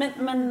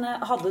 Men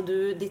hadde du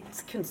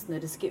ditt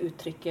kunstneriske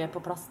uttrykk på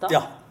plass da?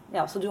 Ja.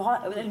 Ja, så du har,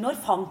 når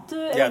fant du?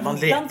 Ja, man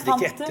leter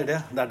ikke etter det.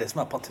 Det er det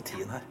som er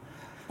patetien her.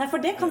 Nei, for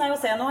det kan jeg jo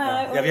se nå.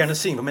 Jeg vil gjerne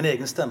synge på min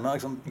egen stemme.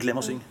 Liksom. Glem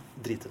å synge.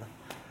 Drit i det.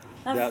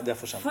 Det er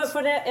for sent.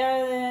 For det,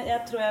 jeg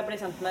tror jeg ble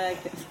kjent med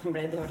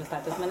det hørtes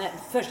teit ut, men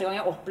første gang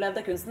jeg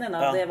opplevde kunsten din,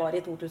 det var i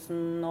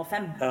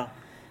 2005. Ja.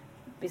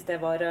 Hvis det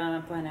var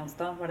på Henny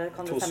Onsdag,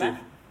 kan det stemme?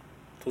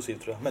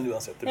 2-7 tror jeg, men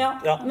uansett.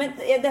 Ja, men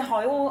det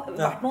har jo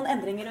vært noen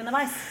endringer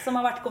underveis, som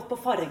har vært gått på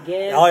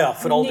farger,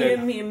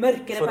 mye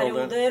mørkere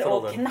perioder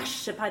og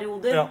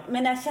knæsjeperioder,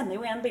 men jeg kjenner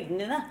jo igjen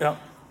bildene dine. Ja.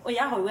 Og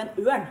jeg har jo en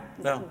ørn.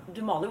 Ja. Du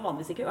maler jo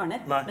vanligvis ikke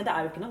ørner, men det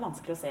er jo ikke noe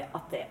vanskelig å se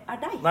at det er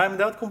deg. Nei,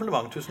 men det er et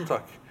kompliment, tusen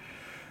takk.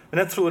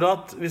 Men jeg tror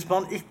at hvis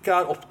man ikke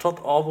er opptatt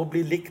av å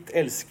bli likt,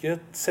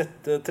 elsket,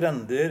 sette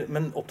trender,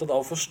 men opptatt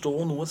av å forstå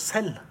noe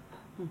selv,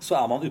 så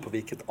er man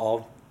upåvirket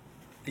av,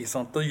 ikke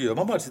sant? Da gjør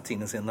man bare disse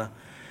tingene sine.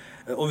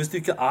 Og hvis du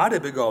ikke er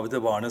det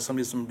begavede barnet som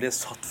liksom ble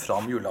satt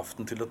fram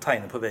julaften til å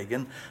tegne på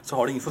veggen, så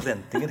har du ingen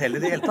forventninger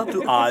heller i det hele tatt.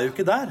 Du er jo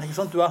ikke der, ikke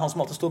sant? Du er han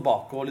som alltid står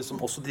bak og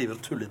liksom også driver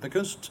og tuller med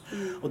kunst.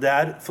 Og det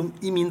er,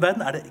 i min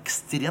verden er det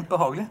ekstremt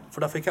behagelig,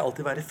 for da fikk jeg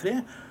alltid være i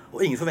fred,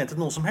 og ingen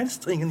forventet noe som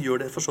helst, og ingen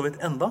gjør det for så vidt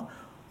enda.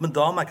 Men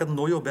da merker jeg at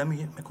nå jobber jeg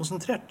mye mer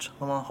konsentrert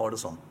når man har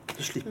det sånn. Du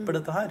slipper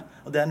dette her,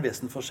 og det er en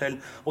vesensforskjell.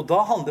 Og da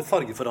handler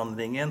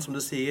fargeforandringen, som du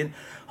sier,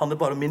 handler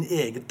bare om min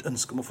eget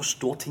ønske om å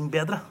forstå ting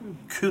bedre.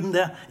 Kun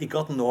det.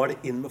 Ikke at nå er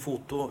det inn med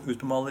foto, ut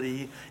med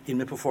maleri, inn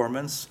med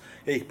performance.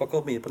 Jeg gikk på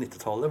akademi på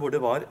 90-tallet, hvor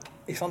det var,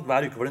 ikke sant,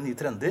 hver uke var det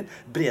nye trender.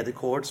 Brede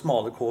kord,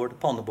 smale kord,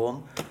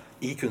 pannebånd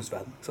i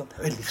kunstverden.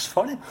 Det er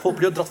livsfarlig.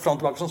 Folk blir dratt fram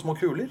og tilbake som små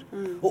kuler.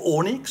 Og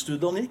årene gikk,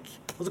 studiene gikk,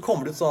 og så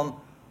kommer det ut sånn,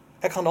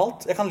 jeg kan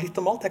alt, jeg kan litt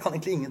om alt, jeg kan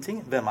egentlig ingenting.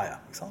 Hvem er jeg?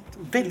 Ikke sant?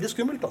 Veldig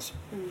skummelt, altså.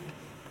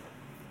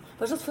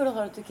 Hva slags forhold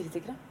har du til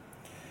kritikere?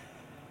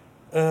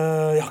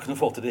 Jeg har ikke noe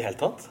forhold til det i hele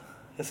tatt.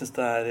 Jeg synes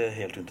det er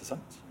helt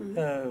interessant.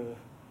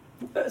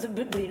 Så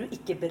blir du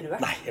ikke berørt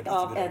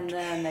av en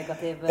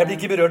negativ... Jeg blir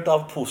ikke berørt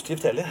av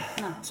positivt heller.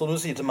 Nei. Så når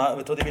du sier til meg,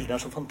 vet du hva, de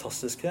bildene er så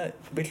fantastiske,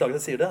 beklager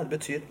at jeg sier det, det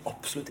betyr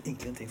absolutt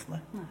ingenting for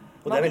meg.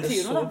 Hva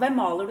betyr noe da? Hvem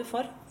maler du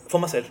for?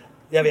 For meg selv.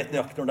 Jeg vet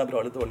nøyaktig når det er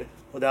bra eller dårlig.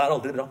 Og det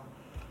er aldri bra.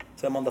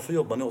 Så derfor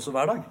jobber man jo også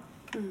hver dag.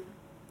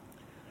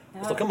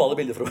 Jeg skal ikke male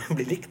bilder for å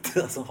bli likt.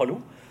 Altså, hallo?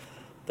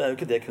 Det er jo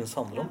ikke det kunst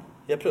handler om.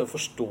 Jeg prøver å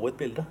forstå et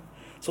bilde.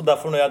 Så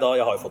derfor jeg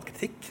har jo fått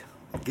kritikk,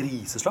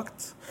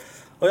 griseslakt,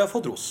 og jeg har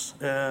fått ros.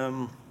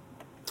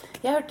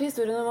 Jeg hørte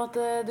historien om at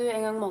du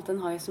en gang malte en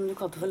hai som du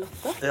kalte for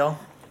Lotte. Ja.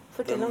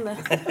 Fortell om det.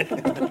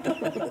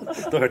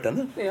 Du har hørt den,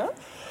 du? Ja.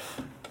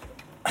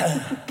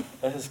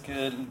 Jeg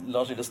husker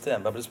Lars Lille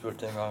Stenberg ble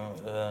spurt en gang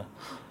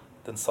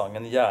den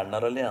sangen 'Hjernen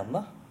er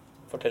alene'.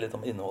 Fortell litt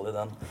om innholdet i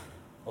den.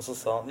 Og så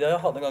sa han, ja,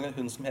 jeg hadde en gang en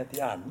hund som het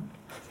Hjernen.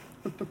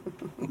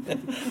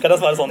 Kan jeg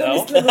svare sånn, ja?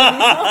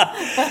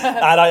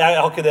 Nei, jeg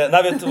har ikke det.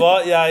 Nei, vet du hva?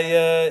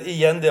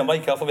 Igjen, det med å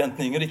ikke ha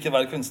forventninger, ikke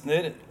være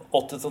kunstner.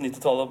 80- og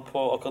 90-tallet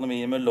på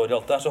akademiet med Lorry og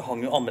alt der, så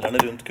hang jo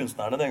anmelderne rundt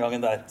kunstnerne den gangen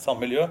der,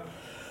 samme miljø.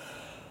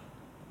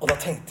 Og da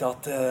tenkte jeg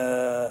at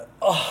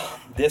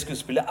det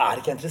skuespillet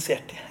er ikke jeg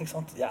interessert i, ikke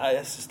sant?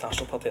 Jeg synes det er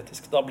så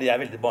patetisk. Da blir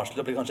jeg veldig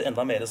barnslig, og blir kanskje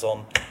enda mer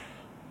sånn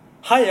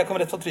hei, jeg kom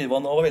rett fra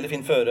Tryvann og var veldig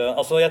fin føre.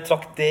 Altså, jeg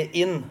trakk det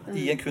inn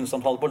i en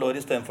kunstsamtale på Lorry,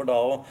 i stedet for da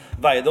å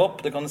veie det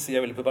opp. Det kan du si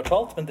er veldig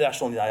pubertalt, men det er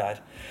sånn jeg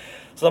er.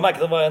 Så da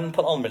merket jeg at det var en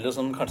anmelder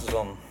som kanskje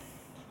sånn,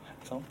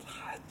 ikke sant?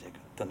 Herregud,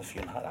 denne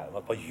fyren her,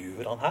 hva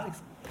gjør han her?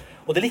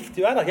 Og det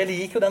likte jo jeg da, jeg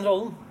liker jo den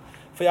rollen.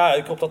 For jeg er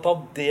jo ikke opptatt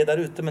av det der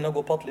ute, men å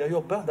gå på atelier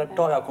og jobbe. Det er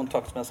da jeg har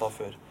kontakt, som jeg sa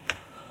før.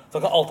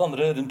 Så kan alt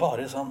andre rundt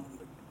bare sånn,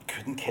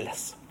 couldn't care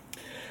less.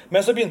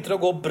 Men så begynte det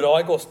å gå bra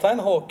i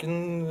gåstegn. Håken,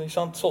 ikke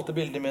sant, solgte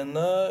bildene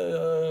mine.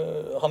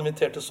 Han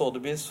inviterte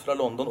Sotheby's fra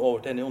London over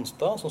til henne i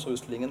onsdag, som så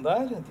utstillingen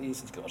der. De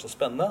syntes det var så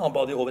spennende. Han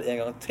ba de over en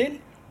gang til,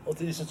 og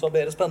de syntes det var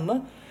bedre spennende.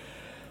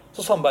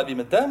 Så samarbeidet vi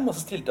med dem, og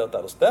så stilte jeg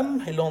der hos dem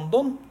i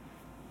London,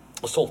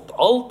 og solgte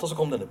alt, og så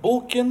kom denne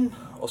boken,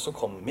 og så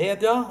kom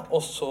media, og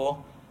så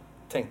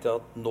tenkte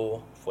jeg at nå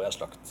får jeg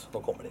slakt.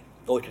 Nå kommer de.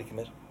 Jeg orker ikke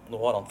mer. Nå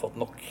har han fått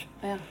nok.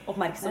 Ja.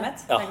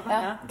 Oppmerksomhet. Ja.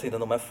 Jeg tenkte,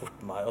 nå må jeg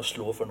forte meg og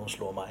slå før noen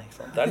slår meg. Ikke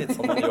sant? Det er litt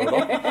sånn man gjør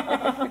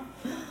da.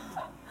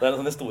 Det er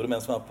sånn de store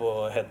menn som er på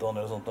head-on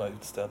eller sånt, og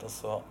utested, og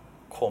så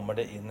kommer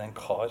det inn en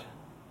kar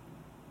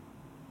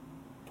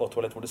på et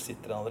toalett hvor det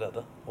sitter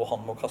allerede, og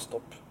han må kaste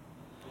opp.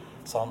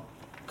 Så han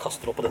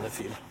kaster opp på denne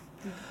fyren.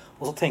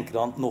 Og så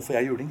tenker han, nå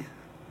får jeg juling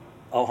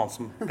av han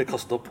som ble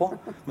kastet opp på,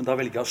 men da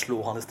velger jeg å slå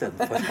han i stedet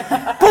for.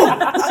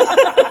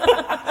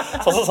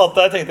 Så satt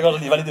jeg og tenkte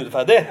kanskje livet er litt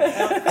urettferdig.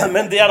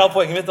 Men det er da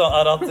poenget mitt, da,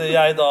 er at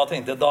jeg da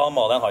tenkte, da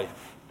maler jeg en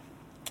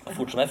hai.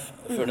 Fort som F,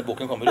 før denne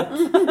boken kommer ut.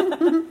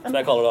 Som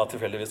jeg kaller da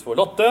tilfeldigvis for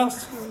Lotte,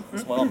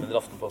 som var anmeldt i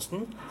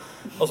Aftenposten.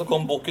 Og så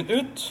kom boken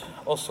ut,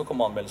 og så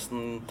kom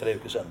anmeldelsen 3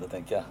 uker senere,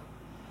 tenker jeg.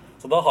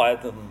 Så da har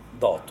jeg den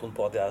datoen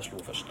på at jeg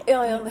slo først. Da. Ja,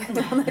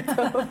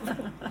 nettopp.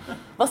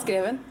 Hva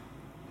skrev hun?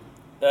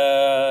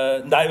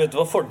 Nei, vet du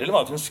hva fordelen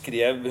var? At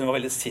hun var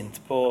veldig sint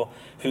på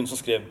hun som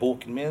skrev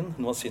boken min,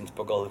 hun var sint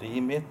på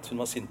galleriet mitt,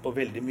 hun var sint på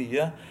veldig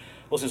mye,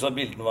 og syntes at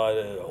bildene var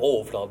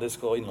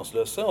overfladiske og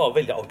innholdsløse, og var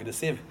veldig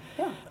aggressiv.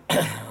 Ja.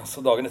 Så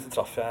dagen etter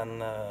traff jeg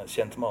en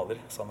kjent maler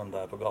sammen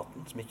der på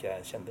gaten, som ikke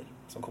jeg kjenner,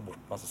 som kom bort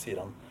til meg, så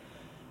sier han,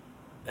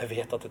 jeg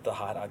vet at dette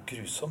her er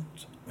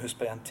grusomt, men husk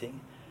på en ting,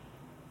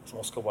 som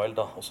Oscar Wilde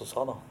da også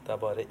sa da, det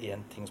er bare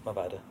en ting som er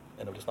verre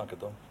enn å bli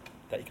snakket om,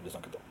 det er ikke bli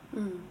snakket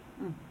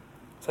om.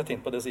 Så jeg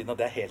tenkte på det siden at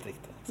det er helt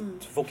riktig.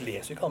 Folk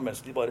leser jo ikke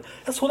anmeldelser, de bare,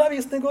 jeg så det i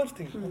avisen i går.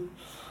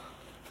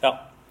 Ja,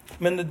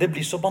 men det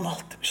blir så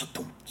banalt, det blir så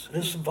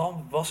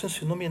dumt. Hva synes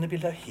hun om mine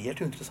bilder? Det er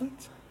helt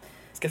uinteressant.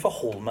 Skal jeg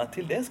forholde meg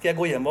til det? Skal jeg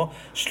gå hjem og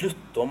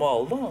slutte å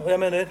male da? Og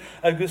jeg mener,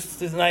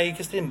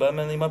 ikke Strindberg,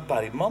 men Ingmar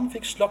Bergman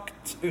fikk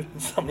slakt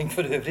uten samling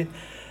for øvrig.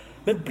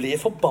 Men ble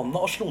forbannet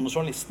og slo ned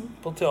journalisten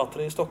på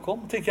teatret i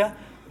Stockholm. Tenker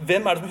jeg,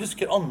 hvem er det som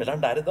husker anmelderen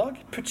der i dag?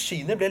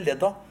 Puccini ble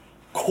ledd av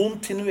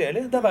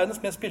kontinuerlig. Det er verdens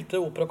mest spilte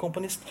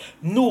operakomponist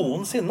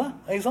noensinne,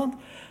 ikke sant?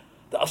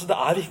 Det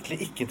er virkelig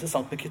ikke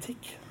interessant med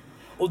kritikk.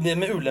 Og det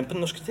med ulempen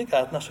med norsk kritikk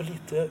er at den er så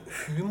lite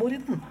humor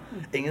i den.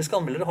 Engelske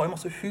anmeldere har jo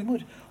masse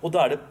humor, og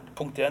da er det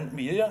punkt 1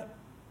 mye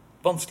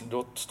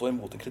vanskeligere å stå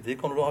imot en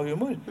kritikk når du har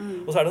humor.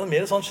 Og så er det en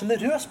mer sånn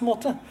generøs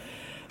måte.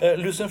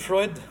 Lucian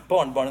Freud,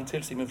 barnebarnet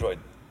til Sigmund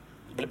Freud,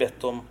 ble bedt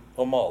om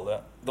å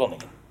male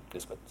dronningen,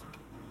 Elisabeth.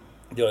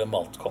 De har jo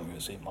malt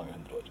kongehuset i mange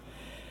hundre år.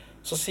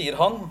 Så sier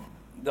han,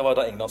 det var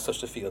da Englands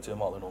største 24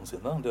 maler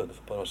noensinne, han døde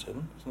for et par år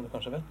siden, som du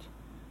kanskje vet.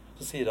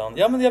 Så sier han,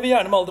 ja, men jeg vil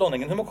gjerne male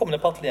dronningen, hun må komme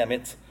ned på atelieret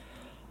mitt.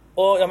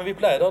 Og ja, men vi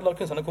pleier å la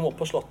kunstnerne komme opp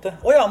på slottet.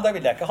 Å ja, men det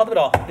vil jeg ikke, ha det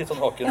bra, litt sånn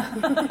Håken.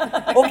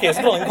 Ok,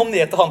 så dronningen kom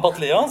ned til han på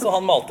atelieret, så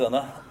han malte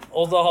henne.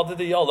 Og da hadde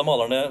de alle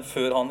malerne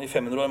før han i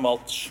 500 år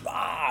malt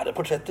svære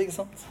portretter, ikke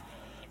sant?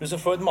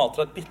 Lucian Freud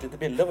malte et bittelite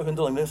bilde, hvor hun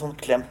dronningen ble sånn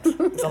klemt,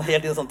 sånn,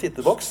 helt i en sånn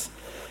titteboks,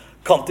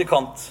 kant i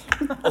kant.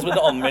 Og så ble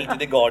det anmeldt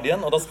i The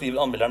Guardian, og da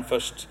skriver anmelderen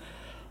først,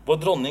 vår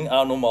dronning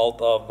er normalt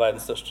av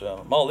verdens største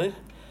maler.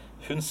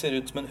 Hun ser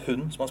ut som en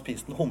hund som har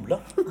spist en humle.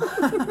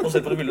 Og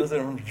ser på det bildet, og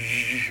ser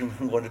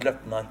hun går litt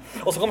løpende her.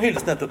 Og så kom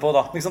hyllesten etterpå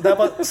da. Det er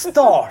bare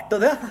starte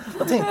det.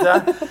 Da tenkte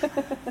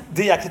jeg,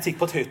 det er kritikk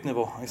på et høyt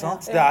nivå. Ikke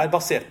sant? Det er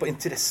basert på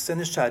interesse,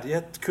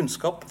 nysgjerrighet,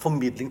 kunnskap,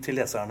 formidling til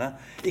leserne.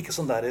 Ikke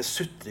sånn der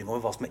sutring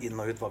over hva som er inn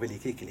og ut, hva vi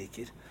liker, ikke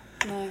liker.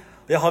 Nei.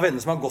 Jeg har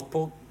venner som har gått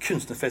på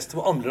kunstnerfester,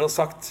 hvor andre har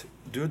sagt,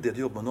 du, det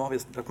du jobber med nå, har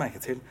vi lagt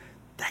merke til,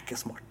 det er ikke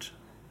smart.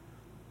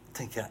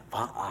 Tenker jeg,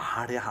 hva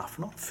er det her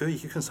for noe? Før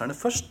gikk kunstnerne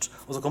først,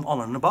 og så kom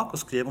anmelderne bak og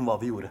skrev om hva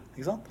vi gjorde.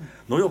 Ikke sant?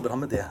 Nå jobber han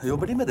med det,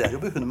 jobber de med det,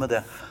 jobber hun med det.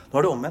 Nå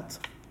er det omvendt.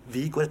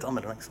 Vi går etter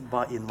anmelderne,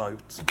 hva inn, hva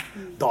ut.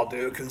 Da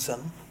dør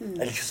kunstscenen.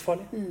 Det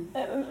livsfarlig.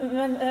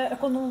 Men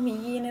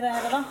økonomien i det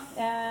hele da,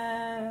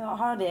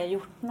 har det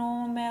gjort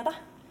noe med deg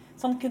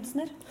som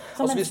kunstner,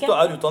 som altså, hvis du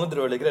utdannet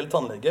rørlegger eller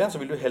tannlege, så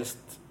vil du helst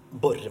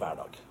borre hver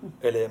dag.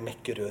 Eller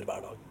mekke rør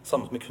hver dag.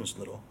 Samme med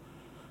kunstner også.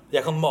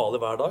 Jeg kan male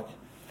hver dag,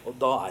 og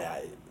da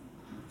jeg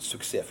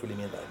suksessfull i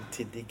min verden,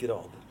 til de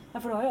grader. Ja,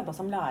 for du har jobbet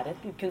som lærer,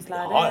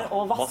 kunstlærer,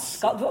 og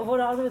vasket. Hvor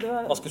har du...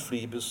 Vasket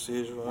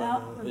flybusser, jeg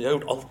har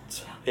gjort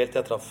alt, helt til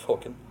jeg traff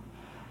Håken.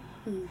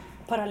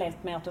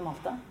 Parallelt med at du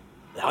malte?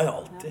 Ja,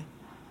 alltid.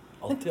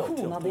 Alltid.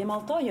 Kona di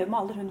malte, og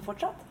maler hun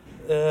fortsatt?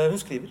 Hun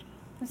skriver.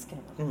 Hun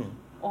skriver.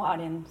 Og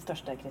din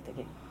største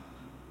kritiker?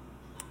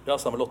 Ja,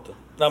 sammen med Lotte.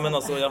 Nei, men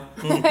altså, ja.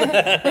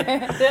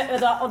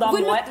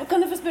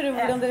 Kan du få spørre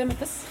hvordan dere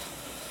møttes?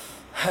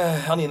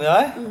 Anine og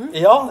jeg?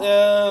 Ja,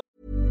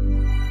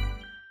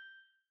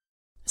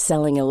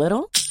 Selling a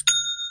little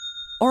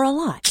or a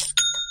lot?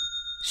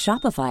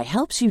 Shopify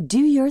helps you do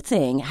your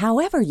thing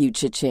however you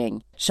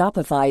cha-ching.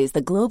 Shopify is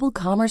the global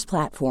commerce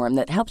platform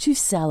that helps you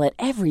sell at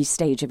every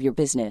stage of your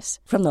business.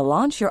 From the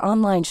launch your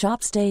online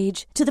shop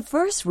stage to the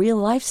first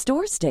real-life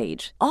store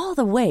stage, all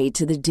the way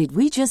to the did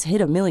we just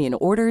hit a million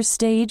orders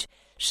stage.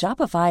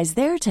 Shopify is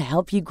there to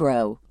help you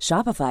grow.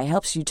 Shopify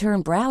helps you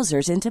turn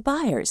browsers into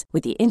buyers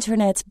with the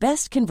internet's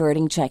best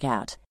converting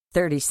checkout.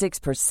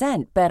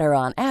 36% better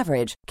on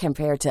average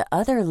compared to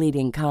other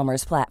leading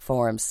commerce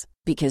platforms.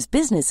 Because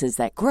businesses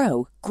that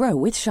grow, grow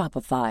with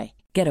Shopify.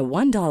 Get a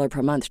 $1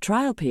 per month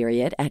trial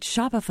period at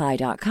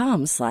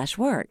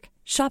shopify.com/work.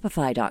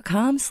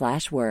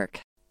 Shopify.com/work.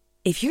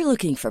 If you're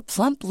looking for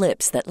plump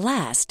lips that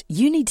last,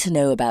 you need to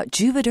know about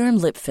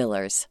Juvederm lip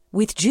fillers.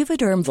 With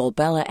Juvederm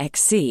Volbella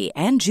XC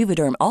and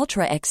Juvederm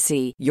Ultra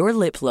XC, your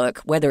lip look,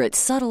 whether it's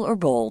subtle or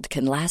bold,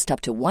 can last up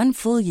to 1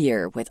 full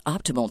year with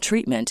optimal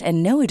treatment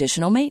and no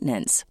additional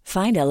maintenance.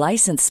 Find a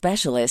licensed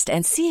specialist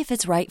and see if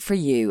it's right for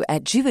you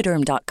at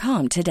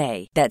Juvederm.com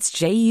today. That's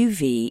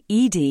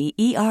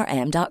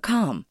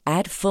JUVEDERM.com.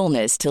 Add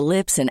fullness to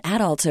lips in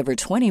adults over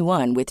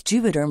 21 with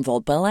Juvederm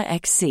Volbella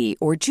XC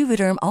or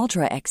Juvederm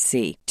Ultra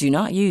XC. Do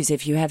not use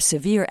if you have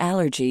severe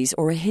allergies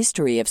or a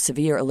history of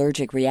severe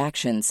allergic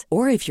reactions,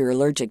 or if you're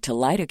allergic to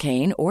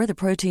lidocaine or the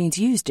proteins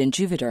used in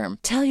Juvederm.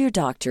 Tell your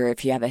doctor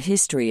if you have a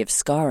history of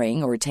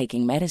scarring or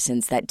taking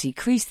medicines that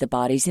decrease the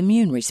body's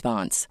immune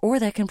response or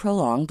that can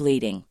prolong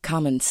bleeding.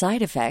 Common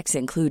side effects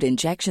include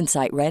injection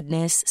site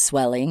redness,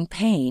 swelling,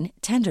 pain,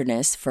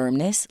 tenderness,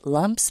 firmness,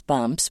 lumps,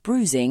 bumps,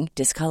 bruising,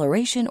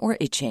 discoloration, or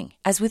itching.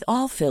 As with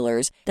all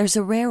fillers, there's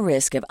a rare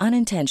risk of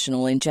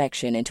unintentional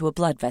injection into a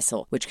blood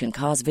vessel, which can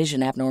cause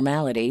vision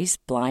abnormalities,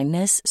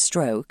 blindness,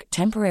 stroke,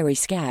 temporary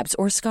scabs,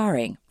 or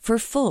scarring. For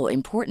full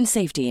important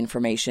safety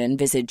information,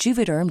 visit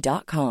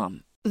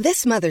Juvederm.com.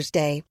 This Mother's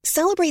Day,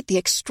 celebrate the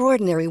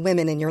extraordinary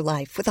women in your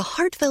life with a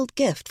heartfelt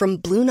gift from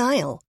Blue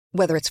Nile.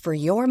 Whether it's for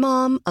your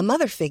mom, a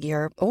mother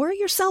figure, or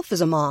yourself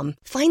as a mom,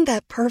 find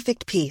that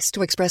perfect piece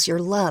to express your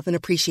love and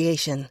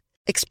appreciation.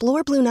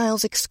 Explore Blue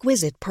Nile's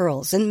exquisite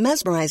pearls and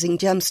mesmerizing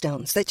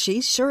gemstones that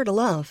she's sure to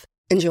love.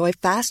 Enjoy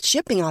fast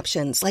shipping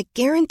options like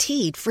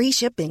guaranteed free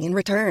shipping and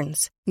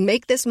returns.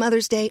 Make this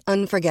Mother's Day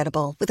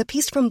unforgettable with a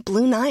piece from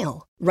Blue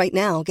Nile. Right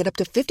now, get up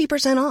to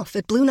 50% off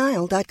at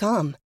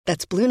BlueNile.com.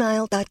 That's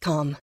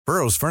BlueNile.com.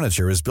 Burrow's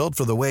furniture is built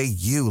for the way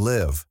you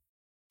live.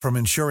 From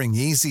ensuring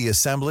easy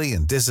assembly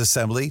and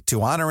disassembly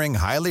to honoring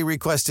highly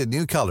requested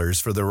new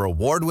colors for their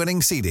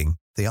award-winning seating,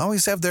 they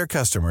always have their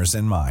customers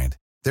in mind.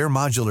 Their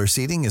modular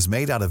seating is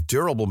made out of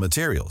durable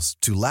materials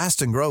to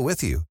last and grow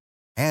with you.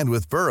 And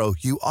with Burrow,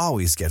 you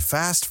always get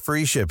fast,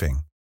 free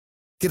shipping.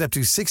 Get up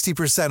to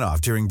 60% off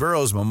during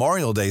Burrow's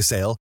Memorial Day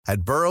sale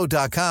at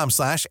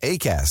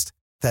burrow.com/ACAST.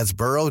 That's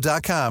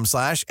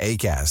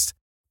burrow.com/ACAST.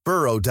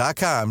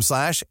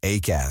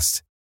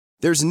 burrow.com/ACAST.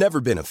 There's never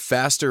been a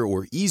faster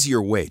or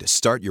easier way to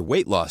start your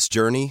weight loss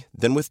journey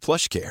than with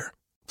PlushCare.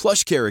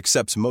 PlushCare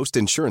accepts most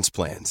insurance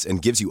plans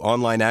and gives you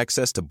online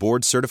access to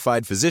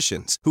board-certified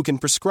physicians who can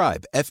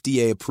prescribe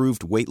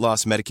FDA-approved weight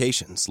loss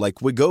medications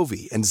like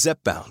Wegovy and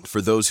Zepbound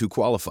for those who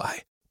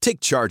qualify. Take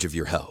charge of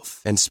your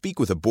health and speak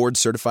with a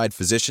board-certified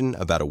physician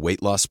about a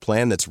weight loss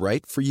plan that's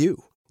right for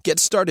you. Get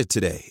started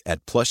today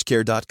at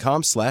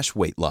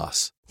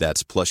plushcare.com/weightloss.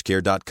 That's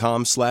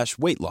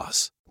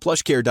plushcare.com/weightloss.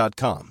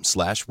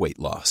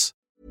 plushcare.com/weightloss.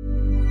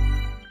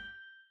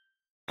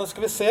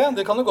 Skal vi se,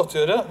 det kan du godt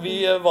gjøre.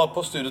 Vi var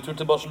på studietur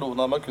til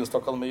Barcelona med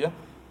Kunstakademiet.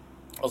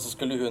 Og så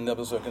skulle hun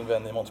besøke en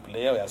venn i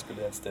Montpellier, og jeg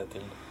skulle et sted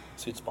til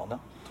Syd-Spania.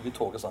 Så vi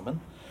toget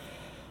sammen.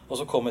 Og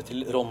så kom vi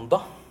til Ronda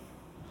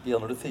i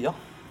Andalusia.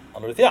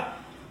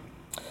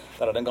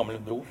 Der det en gammel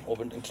bro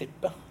over en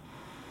klippe,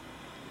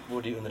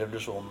 hvor de under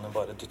revolusjonen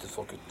bare dyttet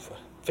folk utenfor.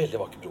 Veldig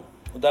vakker bro.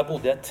 Og der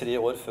bodde jeg 3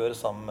 år før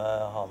sammen med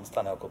Hans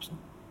Steinar Jacobsen.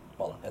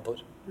 Maleren, 1 år.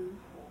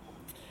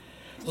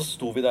 Så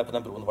sto vi der på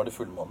den broen, var det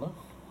fullmåne.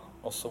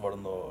 Og så var det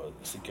noe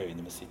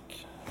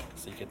sigøynermusikk,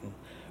 sikkert en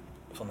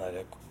sånn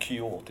der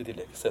Kyoto i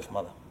tillegg, se for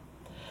meg det.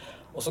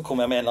 Og så kom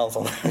jeg med en eller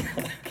annen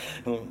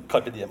sånn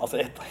Carpe Diem, altså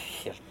et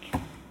helt.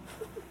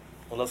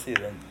 Og da sier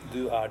hun,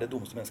 du det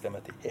dummeste mennesket jeg har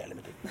møtt i hele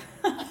mitt liv.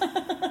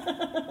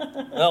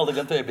 Jeg har aldri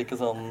glemt øyeblikket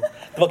sånn.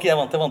 Det var ikke jeg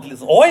vant til. Jeg vant til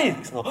litt sånn, oi!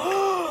 Sånn,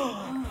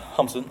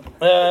 Hamsun.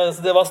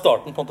 Så det var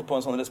starten på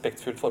en sånn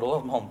respektfullt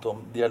forhold som handlet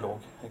om dialog.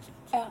 Ikke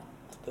sant? Ja.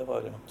 Det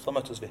var, så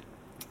møttes vi.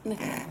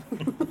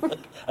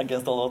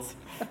 Against all odds.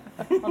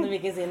 Og du vil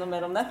ikke si noe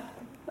mer om det?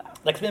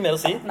 Det er ikke så mye mer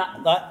å si.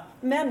 Nei.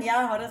 Men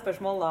jeg har et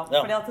spørsmål da.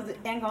 Ja. Fordi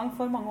at en gang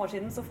for mange år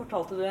siden så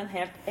fortalte du en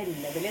helt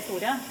ellevill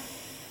historie.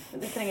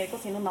 Du trenger ikke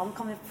å si noe navn.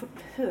 Kan vi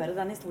høre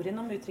den historien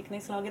om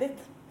utrykningslaget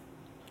ditt?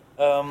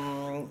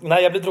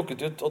 Nei, jeg ble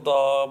drukket ut, og da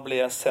ble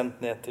jeg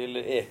sendt ned til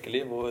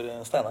Ekeli, hvor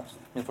Steinar,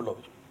 min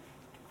forlover,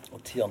 og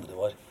 10 andre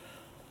var.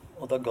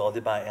 Og da ga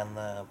de meg en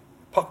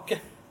pakke,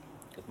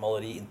 et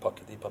maleri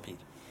innpakket i papir,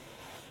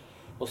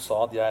 og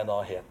sa at jeg da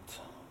het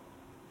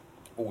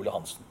Ole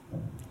Hansen.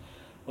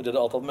 Og de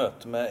hadde alt hatt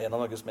møte med en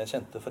av Norges mer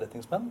kjente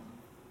forretningsmenn,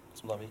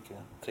 som da vi ikke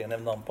trenger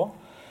nevne navn på.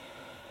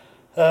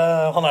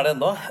 Han det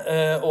enda,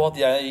 og at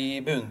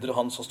jeg beundrer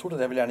han så stort, og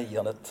jeg vil gjerne gi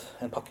han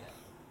en pakke.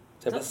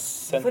 Så jeg ble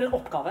sendt... For en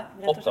oppgave,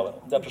 rett og slett.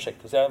 Oppgave, det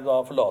prosjektet. Så jeg da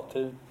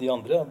forlater de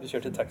andre, vi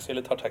kjører til taxi,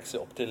 eller tar taxi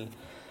opp til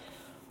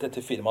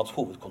dette firmaets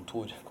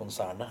hovedkontor,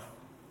 konsernet.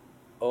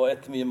 Og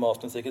etter mye mas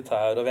med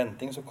sekretær og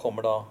venting, så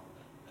kommer da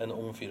en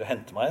ung fyr og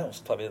henter meg, og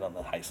så tar vi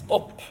denne heisen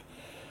opp.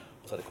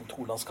 Og så det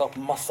kontorlandskap,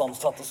 masse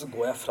ansatte, og så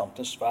går jeg frem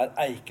til en svær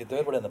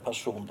eikedør, hvor denne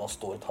personen da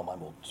står og tar meg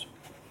imot.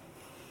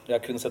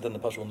 Jeg kunne sett denne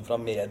personen fra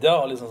media,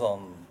 og liksom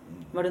sånn...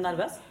 Var du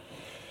nervøs?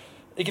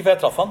 Ikke før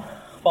jeg traff han.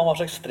 For han var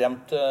så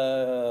ekstremt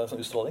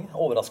sånn utstråling.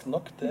 Overraskende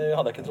nok. Det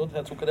hadde jeg ikke trodd.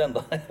 Jeg tror ikke det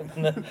enda.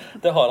 Men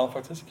det har han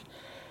faktisk.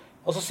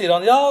 Og så sier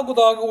han, ja, god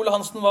dag, Ole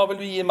Hansen, hva vil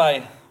du gi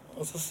meg?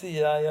 Og så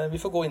sier jeg, vi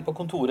får gå inn på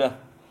kontoret.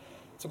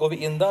 Så går vi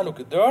inn der,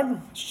 lukker døren,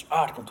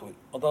 svært kontor.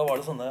 Og da var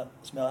det sånne,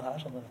 som jeg har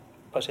her, sånne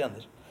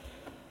persienner.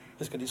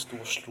 Husker de sto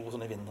og slo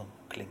sånn i vinden.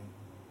 Kling,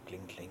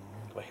 kling, kling.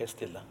 Det var helt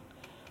stille.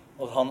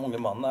 Og han unge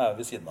mannen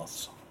ved siden av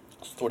oss.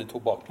 Så står de to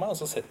bak meg, og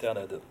så setter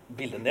jeg det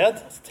bildet ned,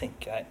 og så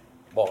tenker jeg,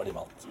 hva har de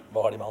malt?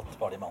 Hva har de malt?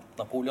 Hva har de malt?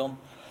 Napoleon.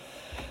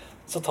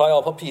 Så tar jeg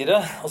av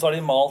papiret, og så har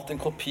de malt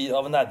en kopi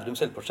av Nerdrum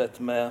selvportrett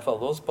med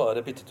Fallos,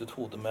 bare byttet ut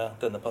hodet med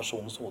denne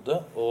personens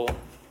hode, og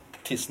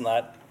tissen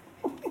 1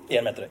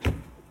 meter høy.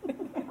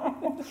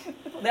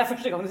 Det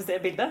første gang du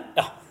ser bildet?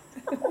 Ja.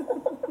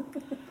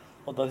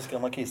 Og da husker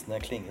jeg markisene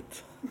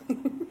klinget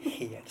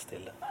helt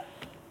stille.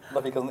 Da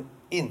fikk jeg sånn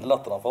inderlig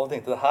latteranfall og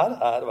tenkte, det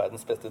her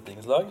verdens beste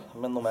utbyggingslag,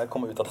 men nå må jeg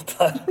komme ut av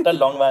dette her. Det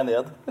lang vei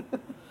ned.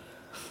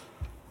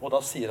 Og da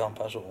sier han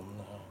personen,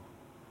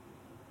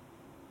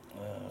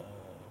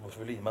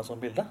 hvorfor vil du gi meg en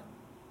sånn bilde?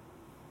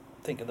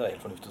 Tenker det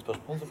helt fornuftig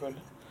spørsmål,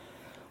 selvfølgelig.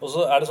 Og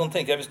så det sånn,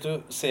 tenker jeg, hvis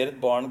du ser et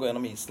barn gå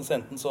gjennom isen, så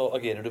enten så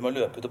agerer du med å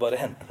løpe ut og bare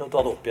hente det og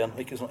ta det opp igjen, og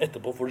ikke sånn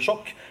etterpå får du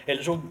sjokk.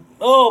 Eller så,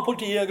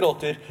 politiet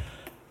gråter.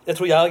 Jeg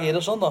tror jeg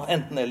agerer sånn da,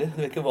 enten eller.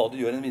 Du vet ikke hva du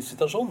gjør i en viss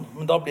situasjon.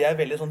 Men da blir jeg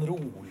veldig sånn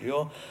rolig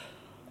og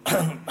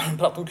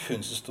prater om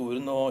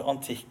kunsthistorien og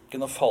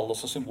antikken og fall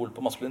som symbol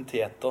på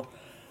maskulinitet og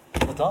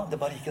det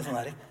bare gikk en sånn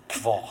her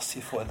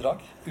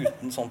kvasi-foredrag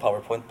uten sånn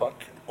PowerPoint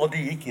bak. Og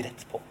de gikk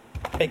rett på,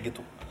 begge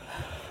to.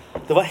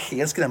 Det var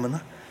helt skremmende.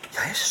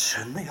 Ja, jeg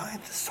skjønner, ja,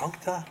 interessant,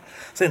 ja.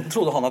 Så enten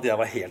trodde han at jeg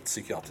var helt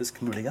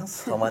psykiatrisk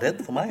muligens. Han var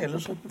redd for meg, eller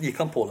så gikk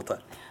han på dette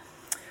her.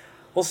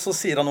 Og så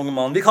sier han unge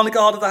mann, vi kan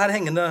ikke ha dette her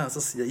hengende.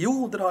 Så sier jeg,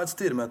 jo, dere har et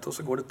styremøte, og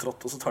så går det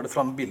trått, og så tar det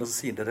frem bildet, og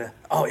så sier dere,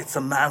 it's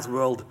a man's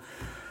world.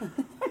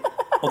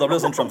 Og da ble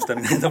det sånn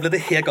Trump-stemning. Da ble det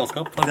helt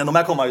galskap. Nå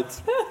må jeg komme meg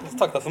ut. Så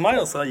takket jeg for meg,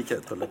 og så gikk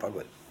jeg ut og løp av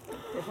gårde.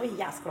 Det var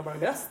jæskla bra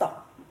løst, da.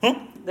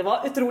 Det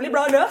var utrolig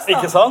bra løst, da.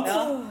 Ikke sant?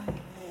 Ja.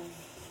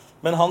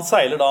 Men han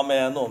seiler da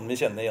med noen vi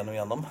kjenner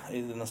gjennom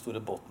i den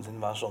store båten sin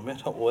hver sommer.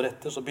 Og året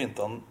etter så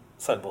begynte han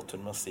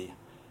seilbåtturen med å si,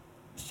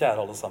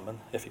 kjære alle sammen,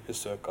 jeg fikk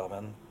besøk av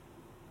en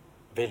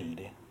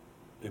veldig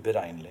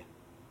uberegnelig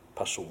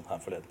person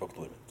her forleden på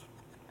kontoret mitt.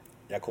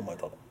 Jeg kom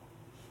ut av det.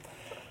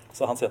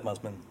 Så han ser på meg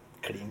som en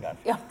klin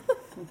gæren. Ja.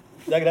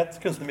 Det greit,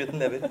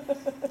 kunstnermyten lever.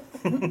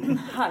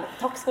 Herlig,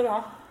 takk skal du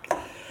ha.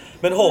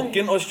 Men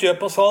Håken og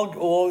kjøp og salg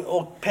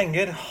og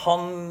penger,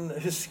 han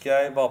husker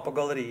jeg var på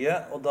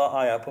galleriet, og da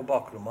jeg på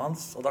bakrommet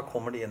hans, og da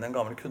kommer det inn en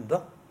gammel kunde,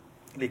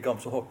 like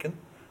gammel som Håken.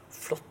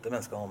 Flotte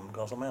mennesker han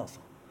ga seg med,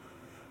 altså.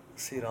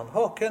 Sier han,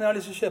 Håken, jeg har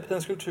lyst til å kjøpe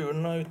den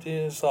skulpturen ute i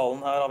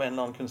salen her av en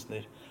eller annen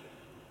kunstner.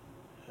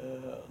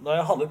 Da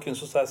jeg handlet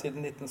kunst hos deg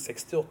siden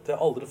 1968, jeg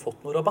har aldri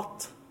fått noe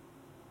rabatt.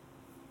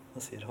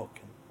 Da sier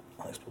Håken,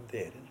 han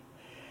eksploderer.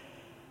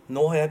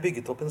 Nå har jeg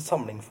bygget opp en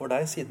samling for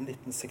deg siden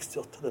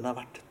 1968. Den har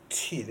vært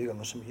 20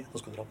 ganger så mye. Nå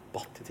skal du ha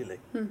rabatt i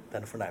tillegg. Det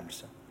en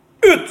fornærmelse.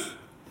 Ut!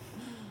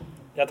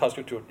 Jeg tar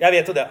skulpturen. Jeg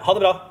vet jo det. Ha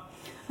det bra.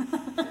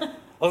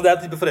 Altså, det en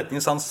type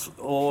forretningssans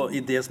og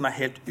idé som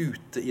helt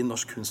ute i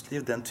norsk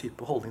kunstliv. Den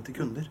type holdning til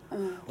kunder.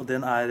 Og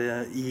den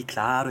i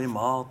klær og i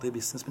mat og i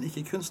business, men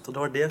ikke i kunst. Og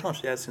det var det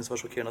kanskje jeg synes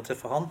var sjokkerende å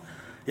treffe han.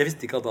 Jeg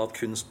visste ikke at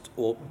kunst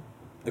og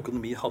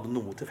økonomi hadde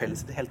noe til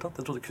felles i det hele tatt.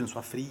 Jeg trodde kunst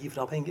var fri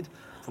fra penger,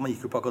 for man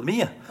gikk jo på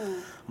akademiet.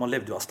 Man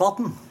levde jo av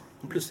staten.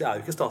 Men plutselig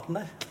jo ikke staten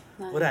der,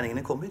 og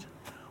regningene kommer.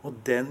 Og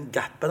den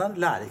gapen der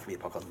lærer ikke vi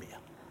på akademiet.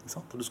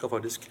 Og du skal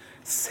faktisk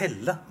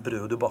selge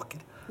brødet du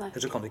baker.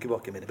 Ellers kan du ikke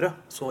bake mer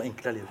brød. Så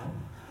enkelt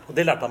livet. Og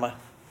det lærte han meg.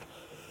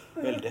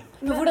 Veldig.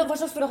 Men hva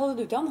slags forhold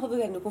hadde du til han? Hadde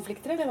dere noen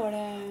konflikter, eller var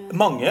det...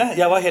 Mange.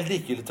 Jeg var helt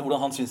likegyldig til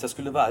hvordan han syntes jeg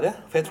skulle være.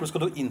 For jeg tror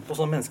skal du inn på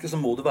sånne mennesker, så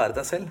må du være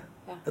deg selv.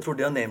 Ja. Jeg tror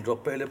det å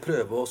name-droppe eller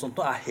prøve og sånt,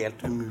 er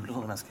helt umulig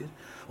sånne mennesker.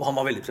 Og han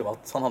var veldig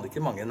privat. Han hadde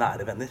ikke mange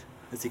nære venner.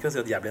 Jeg sier ikke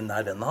si at jeg ble en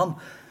nær venn av han.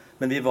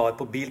 Men vi var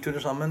på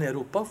bilturer sammen i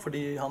Europa,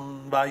 fordi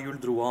hver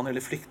jul dro han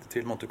eller flyktet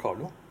til Monte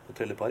Carlo,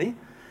 hotellet Paris,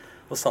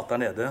 og satt der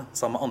nede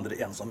sammen med andre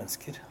ensomme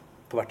mennesker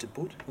på hvert sitt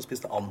bord og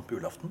spiste and på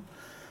julaften.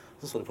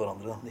 Så så de på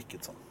hverandre og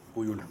nikket sånn.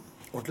 God jul.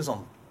 Ordentlig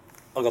sånn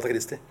Agatha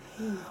Christie.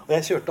 Og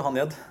jeg kjørte han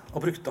ned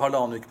og brukte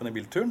 1,5 uke på den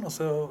bilturen, og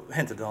så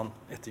hentet jeg han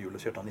etter jul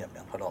og kjørte han hjem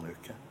igjen 1,5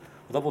 uke.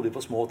 Og da bodde vi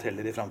på små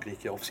hoteller i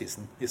Frankrike,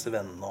 off-season, disse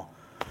vennene og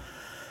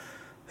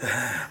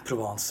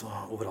Provence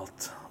og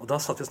overalt. Og da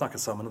satt vi og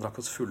snakket sammen og drakk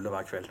oss fulle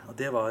hver kveld. Og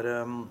det var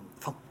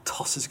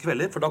fantastiske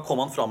kvelder, for da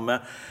kom han fram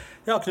med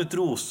Knut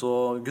Rose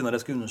og Gunnar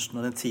S. Gundersen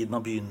og den tiden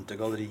han begynte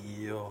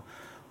galleri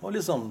og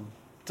liksom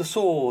det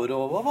sår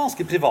og var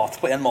ganske privat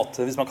på en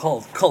måte, hvis man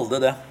kaller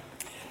det det.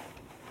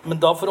 Men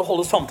da for å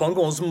holde samtalen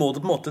gående så må du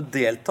på en måte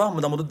delta,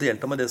 men da må du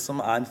delta med det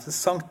som er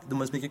interessant. Du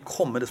må liksom ikke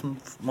komme med det som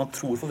man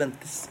tror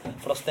forventes,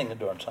 for da stenger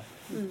døren seg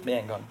med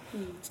en gang.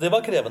 Så det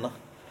var krevende.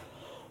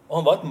 Og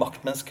han var et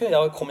maktmenneske.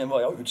 Jeg kom hjem,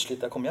 jeg var utslitt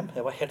da jeg kom hjem.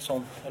 Jeg var helt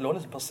sånn, jeg lå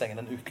liksom på sengen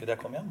en uke da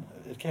jeg kom hjem.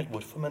 Jeg vet ikke helt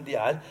hvorfor, men de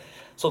er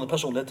sånne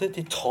personligheter.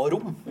 De tar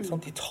rom, ikke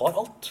sant? De tar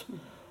alt.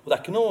 Og det er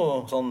ikke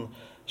noe sånn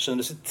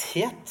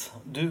generøsitet.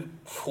 Du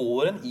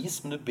får en is,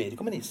 men du ber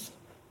ikke om en is.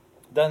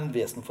 Det er en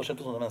vesenforskjell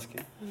på sånne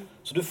mennesker.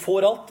 Så du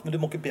får alt, men du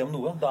må ikke be om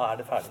noe. Da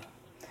er det ferdig.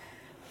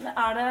 Men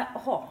er det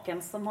Håken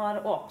som har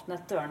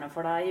åpnet dørene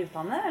for deg i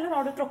utlandet, eller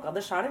har du tråkket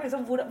det selv?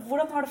 Liksom,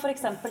 hvordan har det for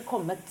eksempel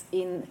kommet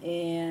inn i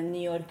New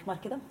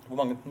York-markedet?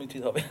 Hvor mye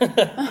tid har vi?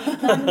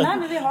 nei,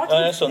 men vi har tid.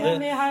 Ja, jeg skjønner.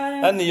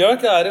 New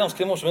York er en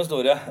ganske morsom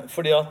historie,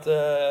 fordi at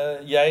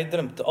jeg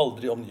drømte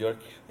aldri om New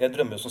York. Jeg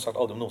drømmer jo som sagt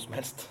aldri om noe som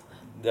helst.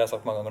 Det har jeg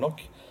sagt mange ganger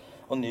nok.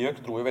 Og New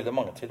York dro jo veldig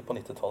mange til på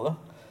 90-tallet.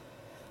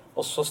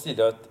 Og så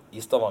stilte jeg ut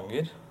i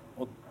Stavanger,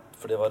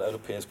 for det var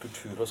europeisk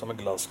kulturår sammen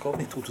med Glasgow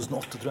i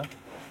 2008, tror jeg.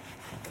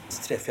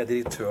 Så treffer jeg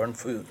direktøren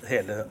for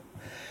hele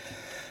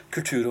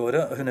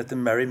kulturåret, og hun heter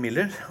Mary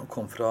Miller, og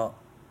kom fra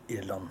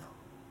Irland.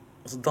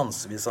 Og så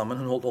danser vi sammen,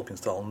 hun holdt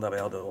åpningstalen der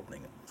vi hadde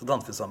åpningen. Så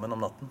danser vi sammen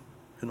om natten.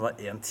 Hun var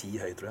 1,10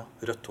 høy, tror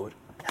jeg, rødt hår.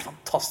 En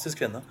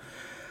fantastisk kvinne.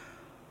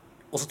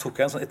 Og så tok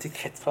jeg en sånn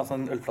etikett fra en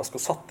sånn ølflaske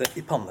og satte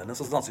i pannen hennes,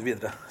 og så danset vi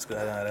videre.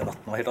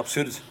 Natten var helt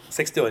absurd,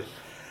 60 år.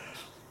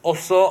 Og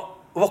så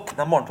våknet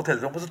jeg morgenen på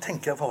hotellrommet, og så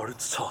tenker jeg, hva var det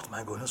hun sa til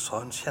meg i går? Hun sa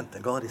hun kjente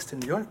en gallerist i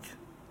New York.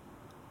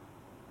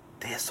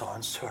 Det sa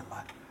hun søren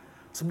meg.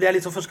 Så ble jeg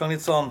litt sånn første gang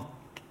litt sånn,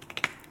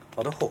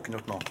 hva hadde Håken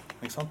gjort nå?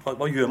 Ikke sant?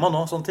 Hva gjør man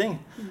nå, sånne ting?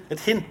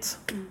 Et hint.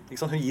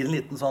 Ikke sant? Hun gir en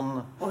liten sånn...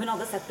 Og hun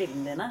hadde sett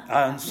bildene dine?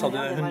 Ja, hun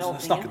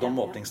snakket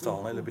om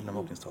åpningstalen, eller bildene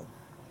om åpningstalen.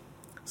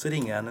 Så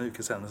ringer jeg en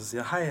uke senere og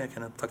sier, hei,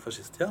 Kenneth, takk for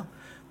sist. Ja,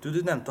 du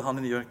nevnte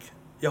han i New York.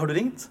 Ja, har du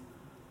ringt?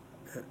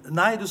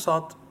 Nei, du sa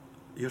at,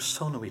 you're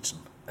so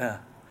Norwegian.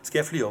 Skal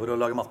jeg fly over og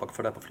lage matpakke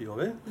for deg på fly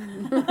over?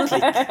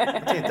 Klikk. Da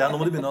tenkte jeg, nå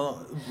må du begynne å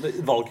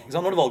valg, ikke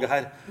sant? Nå er det valget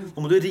her.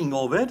 Nå må du ringe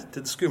over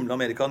til det skumle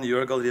Amerika, New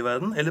York,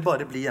 galleriverden, eller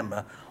bare bli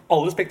hjemme.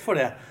 All respekt for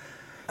det.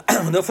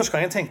 Det var første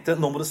gang jeg tenkte,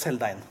 nå må du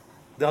selge deg inn.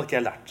 Det hadde ikke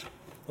jeg lært.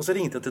 Og så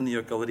ringte jeg til New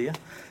York-galleriet.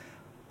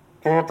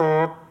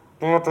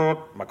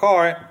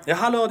 McCoy. Ja,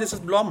 hallo, this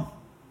is Blom.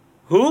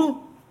 Who?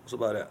 Og så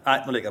bare, nei,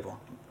 nå legger jeg på.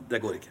 Det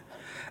går ikke.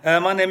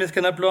 My name is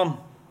Kenneth Blom.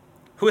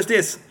 Who is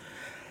this?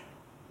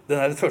 Den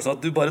der følelsen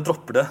at du bare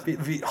dropper det.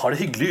 Vi har det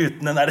hyggelig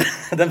uten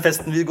den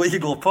festen vi ikke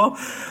går på.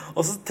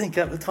 Og så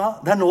tenker jeg, vet du hva?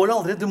 Det er nå eller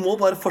aldri. Du må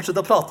bare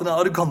fortsette å prate med den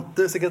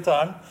arrogante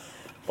sekretæren.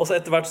 Og så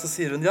etter hvert så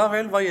sier hun, ja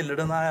vel, hva gjelder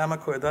det? Nei, jeg er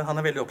McCoy der. Han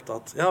er veldig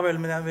opptatt. Ja vel,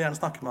 men jeg vil gjerne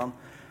snakke med han.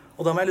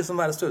 Og da må jeg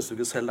liksom være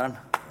støvsugerselgeren.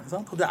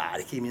 Og det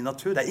er ikke i min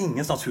natur. Det er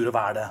ingens natur å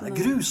være det. Det er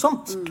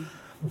grusomt.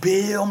 Be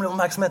om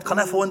oppmerksomhet. Kan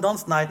jeg få en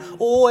dans? Nei.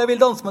 Å, jeg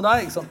vil danse med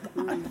deg. Ikke sant?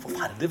 Det er en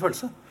forferdelig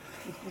følelse.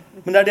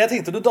 Men det er det jeg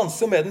tenkte, du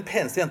danser jo med den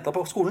peneste jenta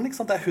på skolen, ikke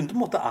sant? Det er hun du på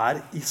en måte er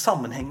i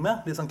sammenheng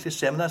med, litt sånn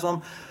klisjé, men det er sånn,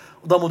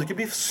 og da må du ikke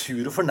bli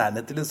sur og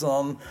fornærmet til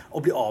sånn,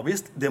 å bli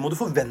avvist, det må du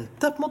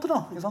forvente på en måte da,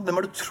 ikke sant? Hvem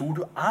er det du tror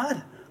du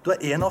er? Du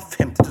er en av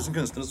 50 000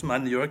 kunstnere som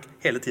er i New York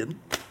hele tiden.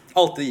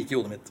 Alt det gikk i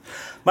hodet mitt.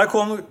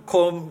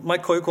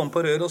 McCoy kom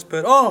på røret og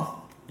spør,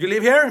 you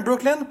live here in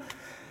Brooklyn?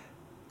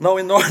 No,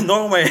 in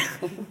Norway.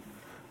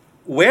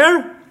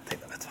 Where?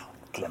 Tenkte jeg, vet du hva,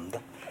 glem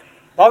det.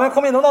 Ja, men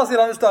kom innom da,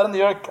 sier han, hvis du er i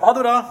New York. Ha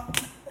det bra.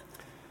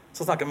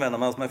 Så snakker jeg med en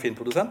av meg som er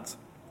filmprodusent.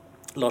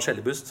 Lars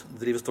Hellebust,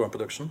 driver Storm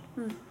Production.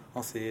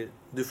 Han sier,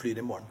 du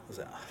flyr i morgen. Så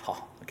sier jeg, det har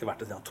ikke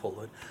vært det siden jeg var 12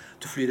 år.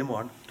 Du flyr i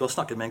morgen. Du har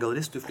snakket med en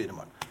gallerist, du flyr i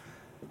morgen.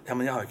 Ja,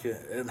 men jeg har ikke...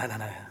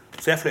 Nei.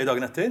 Så jeg fløy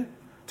dagen etter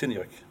til New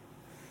York.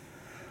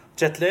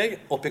 Jetlag,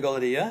 opp i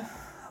galleriet,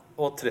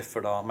 og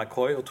treffer da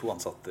McCoy og 2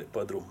 ansatte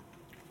på et rom.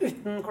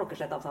 Uten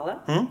klokkeslettavtale?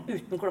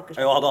 Uten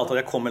klokkeslettavtale? Jeg hadde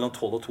avtale, jeg kom mellom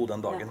 12 og 2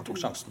 den dagen og tok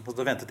sjansen. Så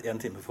det ventet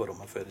 1 time på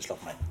rommet før de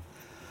slapp meg.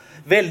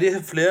 Veldig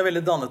høflige,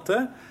 veldig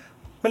dannete.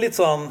 Men litt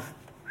sånn...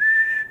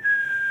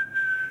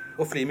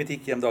 Og flyet mitt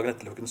gikk hjem dagen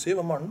etter klokken 7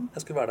 om morgenen.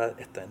 Jeg skulle være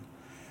der 1 døgn.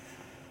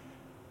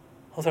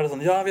 Og så det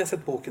sånn, ja, vi har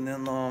sett boken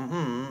din,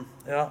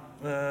 og ja,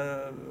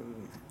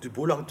 du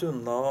bor langt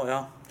unna, og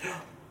ja,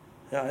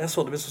 jeg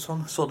så det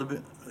sånn,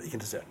 ikke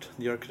interessert,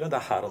 New Yorkere,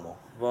 det her og nå.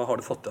 Hva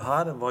har du fått til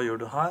her? Hva gjør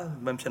du her?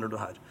 Hvem kjenner du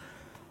her?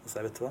 Og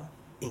så vet du hva?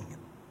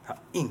 Ingen. Jeg har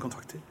ingen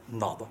kontakter,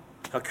 nada.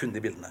 Jeg har kun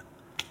de bildene.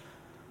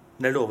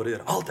 Men jeg lover å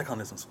gjøre alt jeg kan,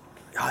 liksom sånn.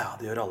 Ja,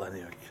 det gjør alle i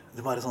New York. Det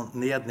er bare sånn,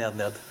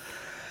 ned.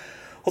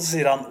 Og så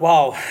sier han,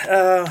 wow,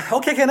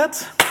 ok,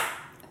 Kenneth.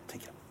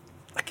 Tenker jeg,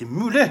 det ikke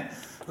mulig.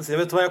 Så sier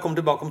jeg, vet du hva, jeg kommer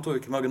tilbake om 2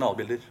 uker med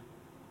originalbilder.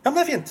 Ja, men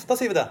det fint, da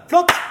sier vi det.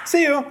 Flott,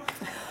 see you!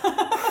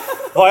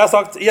 Da har jeg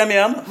sagt, hjem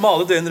igjen,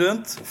 male døgn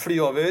rundt, fly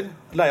over,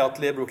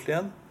 leieatelier i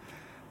Brooklyn,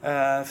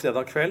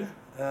 fredag kveld.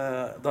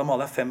 Da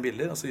maler jeg 5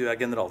 bilder, og så gjør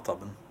jeg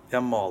generaltabben.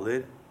 Jeg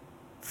maler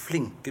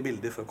flinke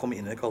bilder for å komme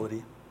inn i et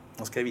galleri.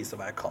 Nå skal jeg vise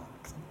hva jeg kan.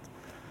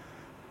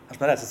 Det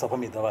som jeg reiser seg på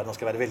middag, nå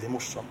skal jeg være veldig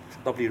morsom.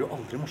 Da blir du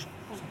aldri morsom.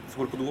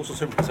 Så går du på do,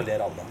 så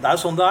ler alle. Det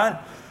jo sånn det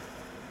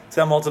Så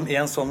jeg har malt som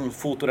en sånn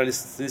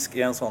fotorealistisk,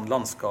 en sånn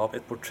landskap,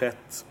 et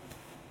portrett.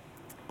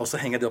 Og så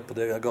henger de opp på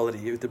det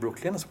galleriet ute i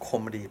Brooklyn, og så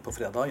kommer de på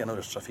fredag gjennom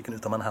rushtrafikken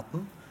ut av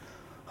Manhattan.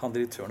 Han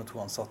direktøren og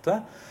 2 ansatte.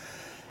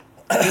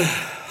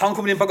 Han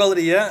kommer inn på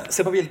galleriet,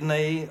 ser på bildene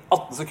i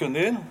 18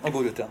 sekunder, og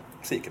går ut igjen.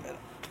 Sier ikke mer.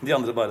 De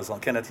andre bare sånn,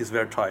 Kenneth, he's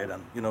very tired,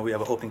 and you know, we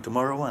have a opening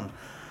tomorrow, and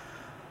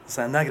så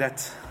sier han, nei,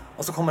 greit.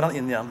 Og så kommer han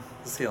inn igjen,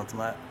 og så sier han til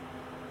meg,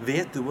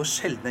 vet du hvor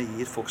sjelden jeg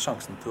gir folk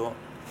sjansen til å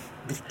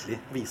virkelig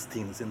vise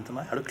tingene sine til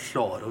meg? Du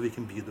klar over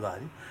hvilken by du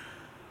i?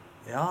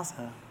 Ja,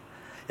 sier jeg.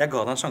 Jeg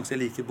ga deg en sjanse,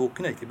 jeg liker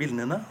boken, jeg liker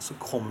bildene dine. Så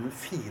kommer det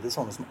 4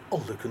 sånne som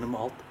alle kunne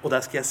malt, og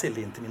der skal jeg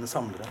selge inn til mine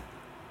samlere.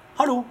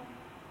 Hallo!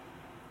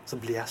 Så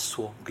ble jeg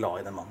så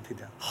glad i den mannen,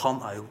 tenkte jeg.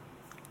 Han jo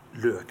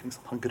løken,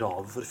 han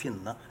graver for å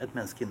finne et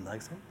menneske inne der,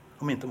 ikke sant?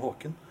 Han minte om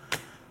Håken.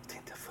 Så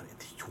tenkte jeg, for en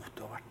idiot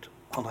du har vært.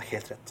 Han har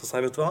helt rett. Så sa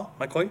jeg, vet du hva,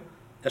 McCoy,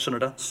 jeg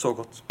skjønner det så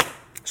godt.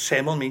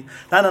 Shame on me.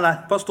 Nei,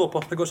 bare stå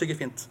på, det går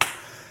sikkert fint.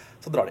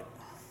 Så drar de.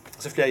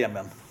 Så flyr jeg hjem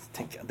igjen.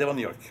 Tenker jeg, det var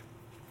New York.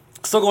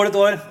 Så går det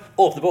et år,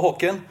 åpner på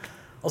Håken,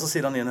 og så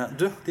sier han igjen,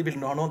 du, de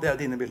bildene du har nå, det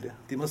dine bilder.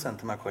 De må du sende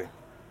til McCoy.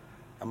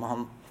 Ja, men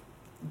han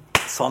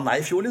sa nei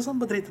i fjor,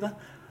 liksom, bare drit i det.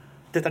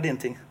 Dette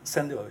dine ting,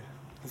 send de over.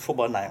 Du får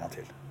bare nei en gang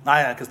til.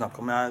 Nei, jeg ikke snakk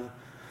om,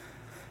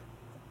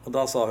 Og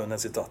da sa hun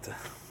et sitat.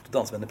 Du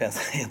danser med den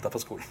peneste jenta på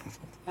skolen.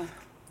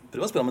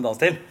 Prøv å spørre om en dans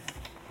til.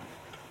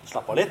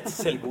 Slapp av litt,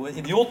 selvgode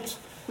idiot.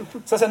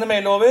 Så jeg sender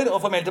mail over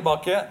og får mail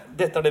tilbake.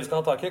 Dette det vi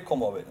skal ha tak i,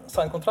 kom over.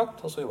 Sign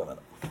kontrakt, og så jobber jeg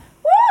med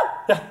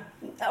det. Ja.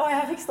 Og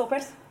jeg fikk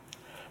ståpels.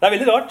 Det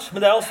veldig rart,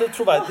 men det også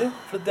troverdig.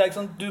 For det ikke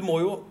sånn, du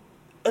må jo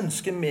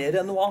ønske mer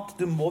enn noe annet.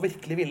 Du må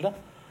virkelig ville.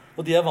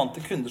 Og de vant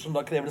til kunder som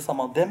da krever det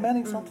samme av dem,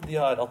 ikke sant? De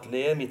har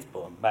atelier midt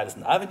på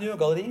Madison Avenue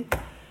og galleri.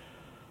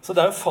 Så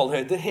det jo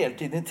fallhøyde hele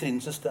tiden i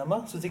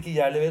trinnsystemet. Så hvis ikke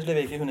jeg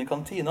leverer ikke hun i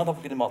kantina, da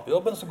får ikke de mat på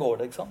jobben, så går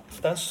det, ikke sant?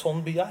 Det en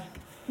sånn by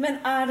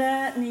Men det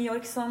New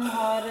York som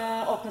har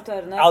åpnet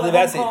ørene? Ja, det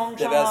vil jeg si.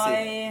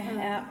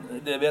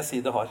 Det vil jeg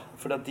si det har.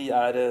 For de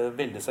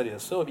veldig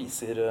seriøse og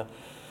viser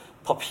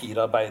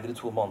papirarbeider i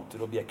 2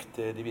 måneder,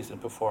 objekter, de viser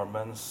en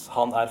performance.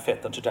 Han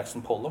feteren til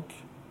Jackson Pollock,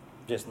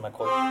 Jason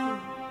McCoy.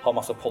 Har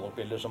masse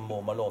Pollock-bilder som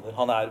MoMA låner.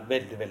 Han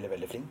veldig, veldig,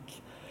 veldig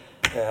flink.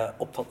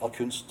 Opptatt av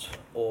kunst,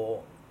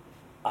 og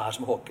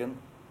som Håken.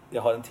 Jeg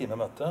har en time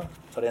møte,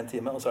 så det en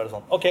time, og så det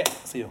sånn, ok,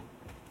 see you.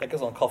 Det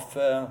ikke sånn,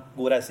 kaffe,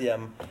 god reise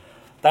hjem.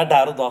 Det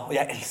der og da, og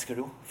jeg elsker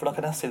det jo, for da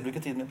kan jeg selv bruke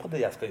tiden min på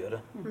det jeg skal gjøre.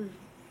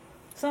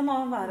 Som å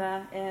være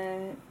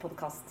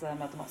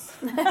podcastmøte med oss.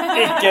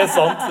 Ikke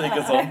sant.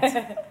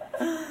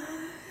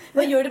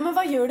 Hva gjør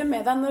det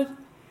med deg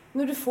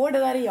når du får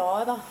det der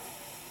ja-et da?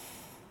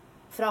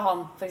 Fra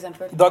han, for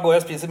eksempel. Da går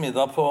jeg og spiser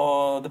middag på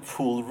The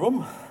Pool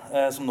Room,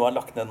 som nå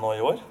lagt ned nå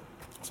i år.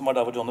 Som var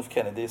der hvor John F.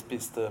 Kennedy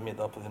spiste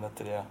middag på sine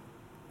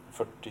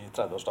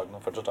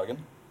 30-årsdagen.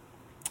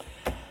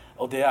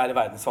 Og det i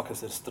verdens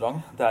vakreste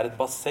restaurant. Det et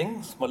basseng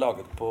som var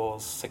laget på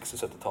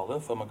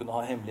 60-70-tallet, for man kunne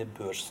ha hemmelige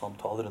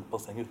børssamtaler rundt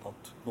bassenget uten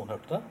at noen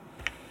hørte det.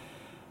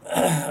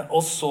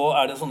 Og så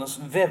det sånne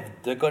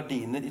vevde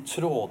gardiner i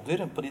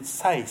tråder på de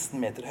 16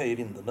 meter høye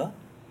vinduene,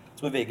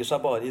 som beveger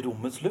seg bare i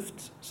rommets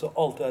luft. Så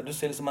alt du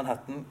ser liksom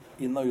Manhattan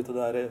inn og ut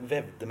av de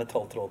vevde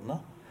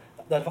metalltrådene.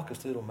 Det det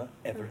vakreste rommet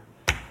ever.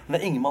 Men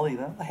det ingen maleri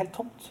der, det helt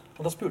tomt.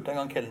 Og da spurte jeg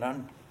en gang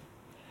kelneren.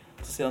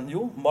 Så sier han,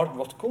 jo, Mark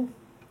Rothko,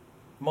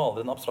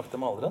 maleren, abstrakte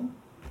maleren,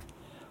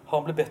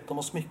 han ble bedt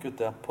om å smykke ut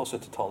det på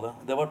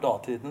 70-tallet. Det var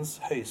datidens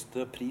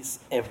høyeste pris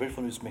ever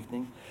for en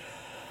utsmykning.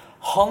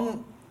 Han,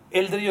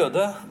 eldre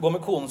jøde, går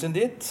med konen sin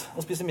dit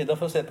og spiser middag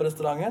for å se på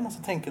restauranten, og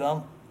så tenker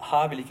han,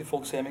 her vil ikke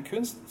folk se min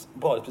kunst,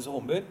 bare spise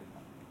hummer,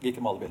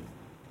 ikke malebild.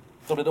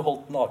 Så ble det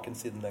holdt naken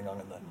siden den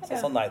gangen der. Så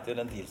jeg sa nei til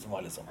en deal som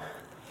var liksom.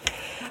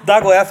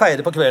 Der går jeg og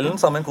feirer på kvelden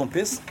sammen med en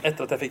kompis,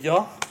 etter at jeg fikk ja,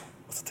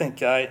 og så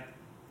tenker jeg,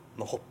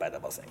 nå hopper jeg i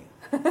det bassenget.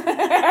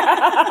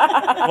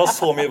 Det var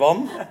så mye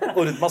vann, og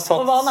rundt meg satt...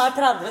 Og vann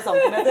 30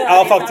 centimeter. Ja,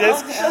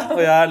 faktisk.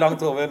 Og jeg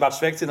langt over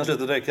matchvekt siden jeg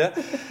sluttet å røyke.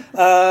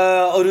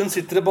 Og rundt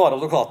sitter det bare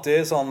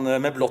advokater, sånn,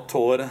 med blått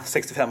hår,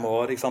 65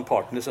 år, ikke sant,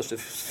 partner i største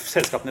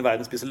selskapene i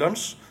verden spiser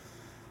lunsj.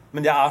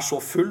 Men jeg så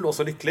full og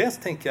så lykkelig, så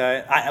tenker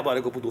jeg, nei, jeg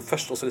bare går på do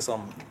først, og så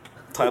liksom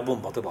tar jeg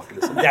bomba tilbake,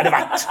 liksom. Det det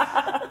verdt.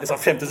 Jeg sa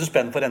 50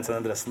 spenn for å rense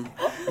den dressen.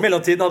 I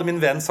mellomtiden hadde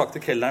min venn sagt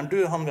til kelneren,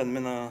 han vennen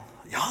min,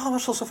 ja, han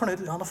var så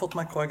fornøyd, han har fått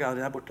meg McCoy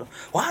Gowdy her borte.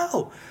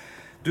 Wow!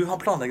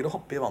 Han planlegger å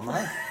hoppe i vannet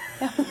her.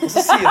 Og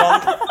så sier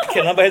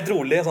kelneren bare helt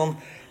rolig sånn,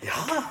 ja,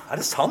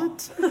 det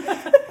sant?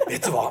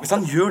 Vet du hva, hvis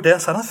han gjør det,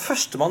 så han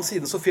første mann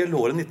siden Sofie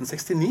Loren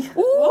 1969.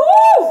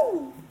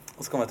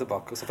 Og så kommer jeg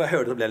tilbake, og så får jeg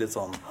høre det, ble litt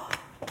sånn.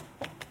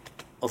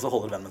 Og så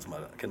holder vennen min som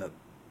bare, Kenneth,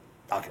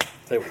 ja, ok,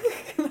 så jeg gjorde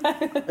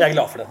det. Jeg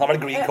glad for det. Han var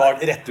det green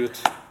card rett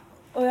ut.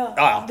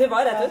 Ja. Det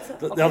var rett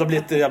ut? Jeg hadde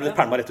blitt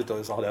perma rett ut, og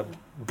så hadde jeg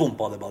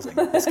bomba det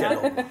bassenget.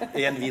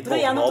 I en hvit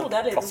volden. Jeg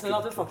trodde jeg litt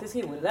at du faktisk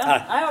gjorde det.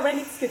 Nei, jeg ble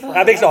litt skuffet.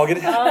 Jeg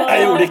beklager.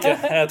 Jeg gjorde det ikke.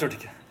 Jeg trodde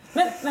ikke.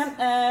 Men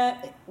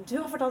du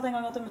har fortalt en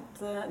gang at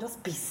du har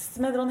spist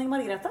med dronning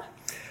Margrethe.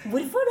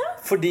 Hvorfor det?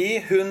 Fordi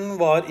hun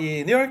var i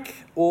New York,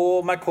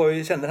 og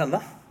McCoy kjenner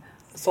henne.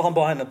 Så han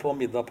ba henne på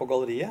middag på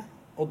galleriet,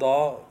 og da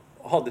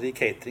hadde de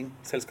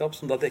cateringselskap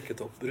som da dekket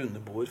opp runde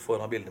bord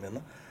foran bildene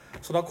mine.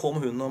 Så da kom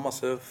hun og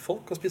masse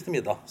folk og spiste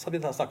middag. Så hadde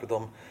vi snakket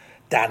om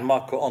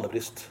Danmark og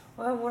andebryst.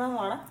 Hvordan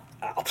var det?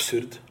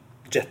 Absurd.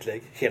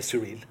 Jetlag. Helt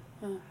surreal.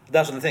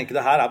 Det sånn jeg tenker,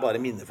 det her bare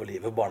minner for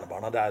livet for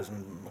barnebarna. Det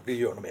sånn, man kan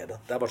gjøre noe med det.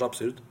 Det bare så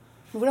absurd.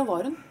 Hvordan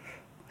var hun?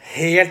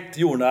 Helt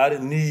jordnær,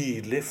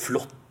 nydelig,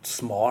 flott,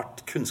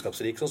 smart,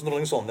 kunnskapsrik. Sånn som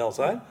dronning Sonja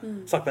også er.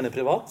 Snakket med henne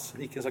privat.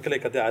 Ikke skal ikke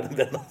leke at jeg en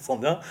venn av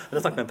Sonja, men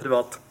jeg snakket med henne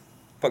privat.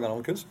 Fanget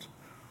om kunst.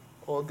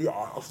 Og de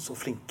altså så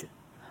flinke.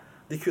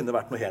 De kunne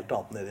vært noe helt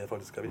annet enn det de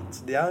faktisk har vidt.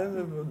 De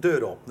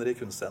døråpnere i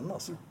kunstscenen,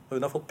 altså. Og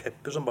hun har fått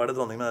pepper som bare det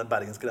dronning med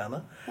bergensgreiene.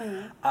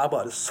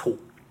 Bare så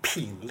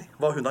pinlig.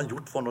 Hva hun har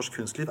gjort for norsk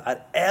kunstliv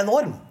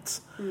enormt.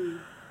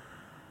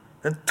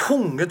 Den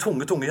tunge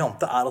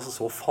jante altså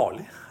så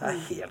farlig. Det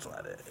helt sånn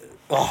her...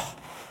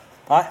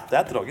 Nei,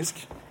 det tragisk.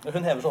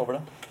 Hun hever seg over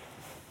det.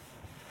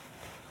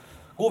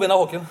 God venn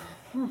av Håken.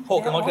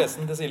 Håken var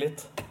kresen, det sier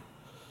litt.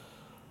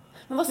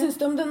 Men hva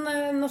synes du om den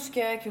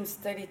norske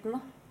kunsteliten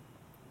da?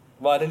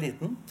 Hva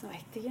eliten? Jeg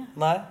vet ikke.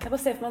 Nei. Jeg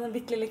bare ser for meg den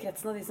bitte lille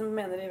kretsen av de som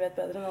mener de vet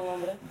bedre enn alle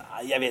andre.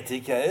 Nei, jeg vet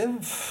ikke.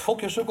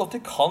 Folk gjør så godt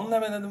de kan.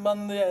 Jeg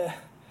mener,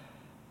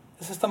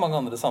 jeg synes det mange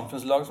andre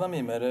samfunnslag som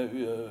mye mer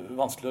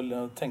vanskelig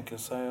å tenke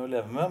seg å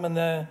leve med.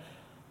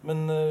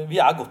 Men vi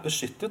godt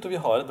beskyttet, og vi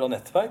har et bra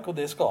nettverk, og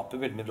det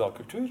skaper veldig mye bra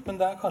kultur. Men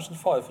det kanskje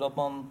en fare for at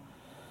man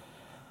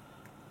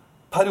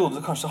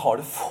perioder kanskje har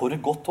det for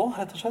godt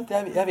også, rett og slett.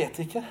 Jeg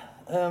vet ikke.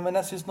 Men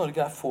jeg synes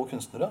Norge få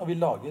kunstnere, og vi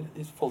lager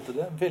i forhold til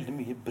det veldig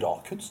mye bra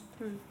kunst.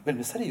 Veldig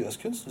mye seriøs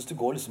kunst. Hvis du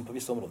går liksom på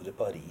visse områder i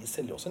Paris,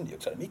 eller også i New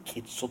York, så det mye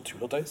kitsch og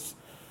tull og tøys.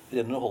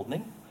 Ren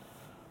underholdning.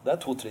 Det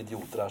 2-3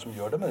 idioter her som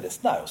gjør det, men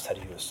resten jo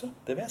seriøse.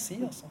 Det vil jeg si,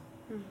 altså.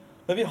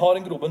 Men vi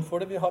har en grobunn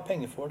for det, vi har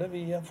penger for det,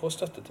 vi får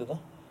støtte til det.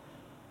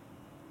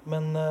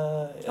 Men...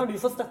 har du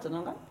fått støtte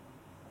noen gang?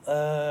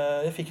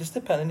 Jeg fikk et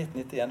stipend i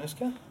 1991,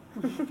 husker jeg.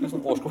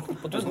 Sånn årskort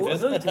på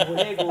Tusenfryd.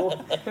 Utrolig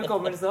god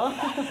hukommelse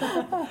også.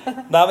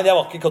 Nei, men jeg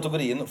var ikke i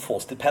kategorien få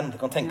stipend,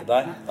 kan tenke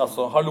deg.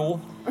 Altså, hallo,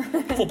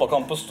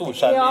 fotballkamp på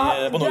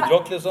Storskjerm på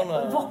Nordrock, liksom.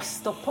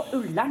 Vokst opp på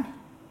Ullern.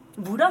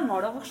 Hvordan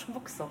var det å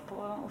vokse opp på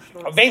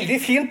Oslo? Veldig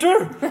fin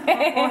tur!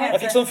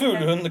 Jeg fikk sånn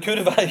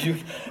fuglehundkur hver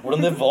uke.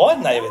 Hvordan det var?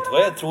 Nei, vet du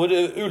hva, jeg tror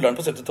Ullern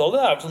på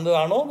 70-tallet som det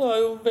nå. Det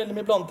jo veldig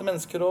mye blandede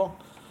mennesker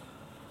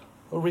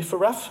og riff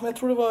og raff, men jeg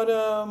tror det var...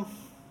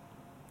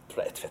 Jeg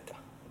tror det ett fett, ja.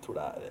 Jeg tror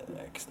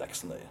det ikke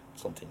så nøye,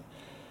 sånne ting.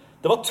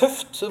 Det var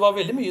tøft, det var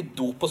veldig mye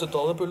dop på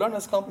 70-tallet på Ullern.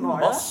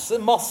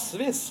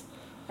 Massevis.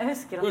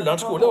 Ullern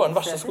skole var den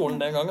verste skolen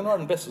den gangen, det var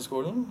den beste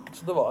skolen.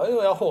 Så det var jo,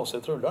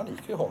 Håseter og Ullern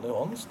gikk jo hånd i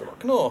hånd, så det var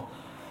ikke noe...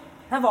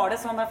 Her var det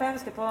sånn derfor jeg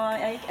husker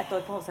jeg gikk 1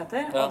 år på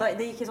Håseter, og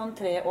det gikk i sånn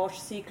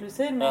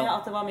 3-årssykluser med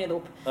at det var mye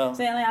dop.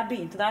 Så når jeg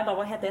begynte der,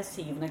 da het det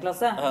 7.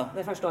 klasse,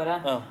 det første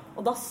året.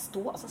 Og da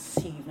sto altså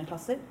 7.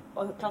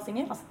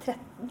 klassinger, altså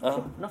 13,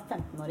 14 og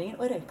 15-åringer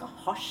og røyka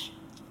hasj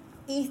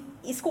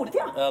i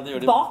skoletida,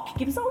 bak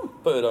gymsalen.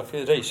 På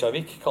Øraker,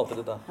 Reykjavik kalte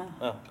de det.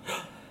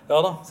 Ja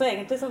da. Så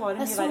egentlig så var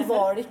det mye verre. Så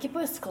var det ikke på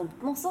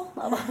østkanten også.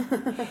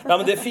 Ja,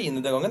 men det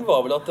fine den gangen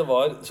var vel at det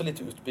var så litt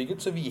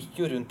utbygget, så vi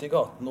gikk jo rundt i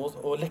gaten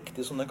og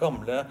lekte i sånne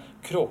gamle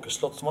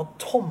kråkeslott som var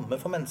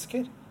tomme for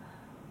mennesker.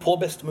 På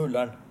Bestemor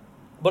Ullern.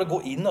 Bare gå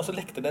inn, og så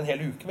lekte det en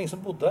hel uke. Ingen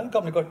som bodde der.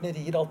 Gamle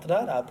gartnerier, alt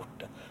det der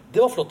borte. Det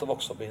var flott å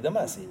vokse opp i, det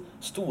må jeg si.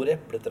 Store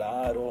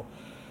epletrær og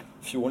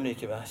fjorden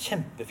like ved.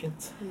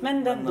 Kjempefint.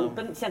 Men den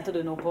dopen, kjente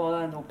du noe på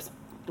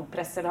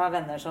dopress, eller har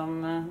venner som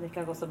det ikke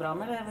har gått så bra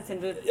med? Eller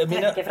siden du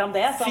trekker frem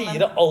det?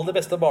 4 aller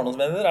beste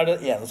barndomsvenner det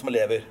ene som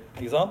lever,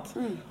 ikke sant?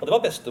 Og det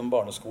var Bestum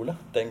barneskole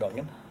den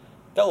gangen.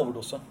 Det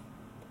overdose.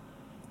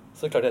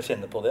 Så det klart jeg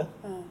kjenner på det.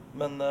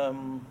 Men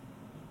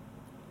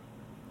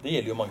det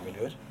gjelder jo mange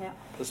miljøer,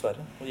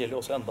 dessverre. Og det gjelder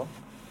jo også enda.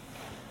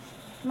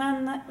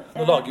 Men,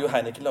 nå lager jo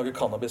Heineken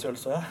cannabisøl,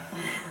 så jeg.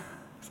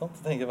 Ikke sant?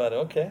 Det tenker jeg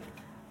bare, ok.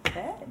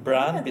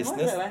 Brand,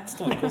 business,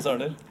 store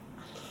konserner.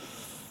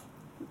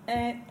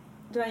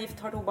 Du gift,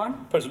 har 2 barn.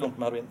 Pølse lumpe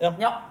med heroin,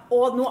 ja.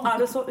 Og nå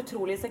du så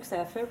utrolig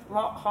suksessfull.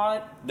 Hva har...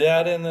 Det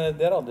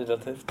aldri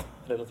relativt.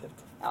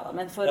 Ja da,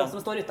 men for oss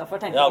som står utenfor,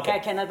 tenker ok,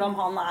 Kenneth Blom,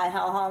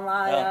 han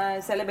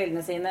selger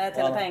bildene sine,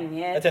 teller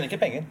penger. Jeg tjener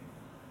ikke penger.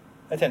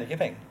 Jeg tjener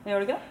ikke penger. Gjør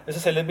du ikke? Hvis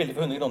jeg selger billig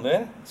for 100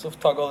 kroner, så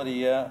tar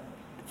galleriet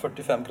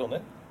 45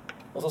 kroner,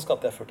 og så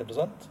skatter jeg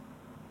 40%,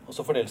 og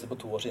så fordeles det på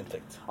 2 års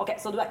inntekt. Ok,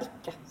 så du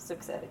ikke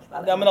suksessrik?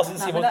 Ja, men altså,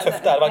 si hvor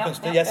tøft det å være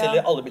kunstner. Jeg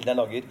selger alle bildene jeg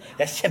lager.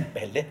 Jeg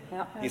kjempeheldig,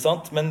 ikke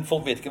sant? Men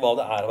folk vet ikke hva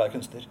det å være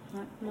kunstner.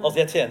 Altså,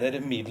 jeg tjener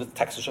middels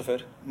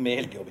taxisjåfør med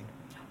helgejobbing.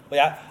 Og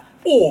jeg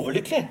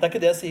overlykkelig, det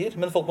ikke det jeg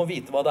sier, men folk må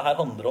vite hva det her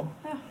handler om.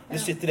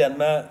 De sitter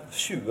igjen med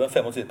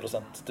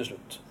 20-25% til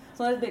slutt.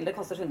 Så når et bilde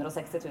koster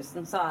 160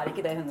 000, så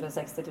ikke det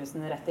 160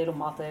 000 rett i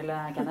lomma til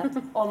Kenneth.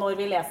 Og når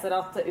vi leser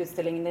at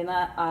utstillingene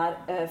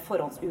dine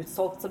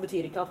forhåndsutsolgt, så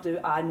betyr ikke at du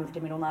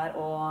multimillionær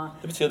og...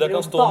 Det betyr at jeg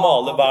kan stå og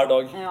male hver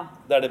dag.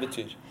 Det det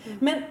betyr.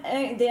 Men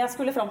det jeg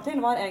skulle frem til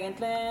var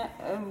egentlig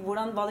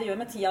hva det gjør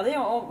med tida di,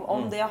 og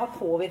om det har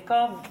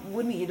påvirket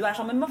hvor mye du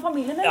sammen med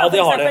familien din. Ja,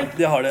 det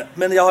har det.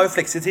 Men jeg har jo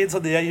fleksitid,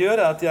 så det jeg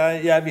gjør at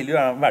jeg vil jo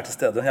være til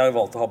stede. Jeg har jo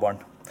valgt å ha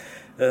barn.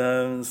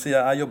 Så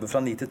jeg jobber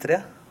fra 9 til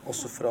 3.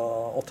 Også fra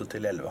 8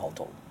 til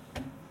 11:30.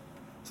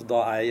 Så da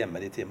jeg hjemme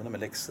i timene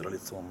med lekser og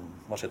litt sånn,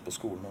 hva skjedde på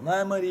skolen? Og, nei,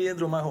 Marie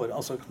dro meg i håret.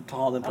 Altså,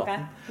 ta den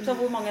praten. Okay. Så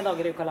hvor mange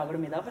dager i uka lager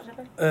du middag, for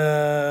eksempel?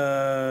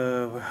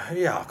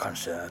 Ja,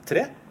 kanskje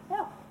 3,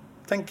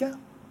 tenker jeg.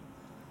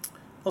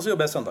 Og så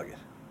jobber jeg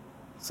søndager.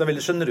 Så jeg er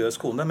veldig generøs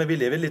kone, men vi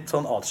lever litt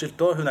sånn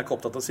atskilt også. Hun ikke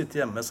opptatt av å sitte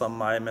hjemme sammen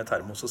med meg med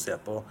termos og se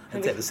på en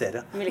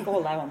TV-serie. Hun vil ikke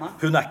holde deg i hånda?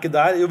 Hun ikke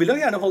der. Jo, vil jo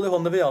gjerne holde i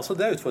hånda, vi også.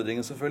 Det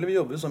utfordringen selvfølgelig. Vi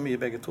jobber så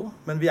mye begge to.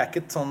 Men vi ikke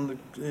et sånn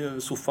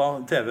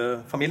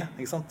sofa-TV-familie,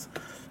 ikke sant?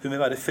 Hun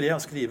vil være fred og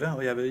skrive,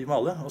 og jeg vil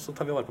male, og så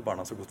tar vi vare på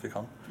barna så godt vi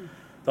kan.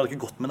 Det hadde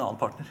ikke gått med en annen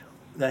partner.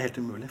 Det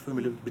helt umulig, for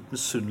hun ville blitt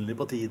misunnelig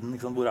på tiden,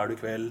 ikke sant? Hvor du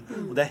i kveld?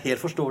 Og det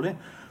helt forståelig.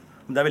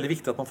 Men det veldig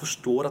viktig at man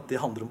forstår at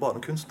det handler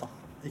bare om kunst, da.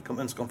 Ikke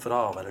om ønske om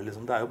fravær,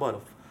 liksom. Det jo bare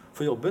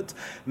for jobbet.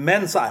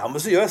 Men så jeg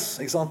ambisiøs,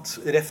 ikke sant?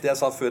 Ref det jeg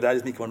sa før jeg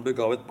liksom ikke var en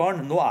begavet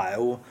barn. Nå jeg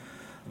jo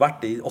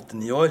vært i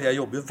 8-9 år. Jeg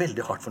jobber jo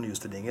veldig hardt for nye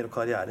utstillinger og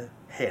karriere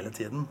hele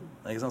tiden.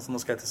 Ikke sant? Så nå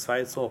skal jeg til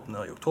Sveits og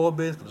åpne i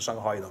oktober, skal til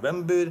Shanghai i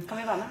november.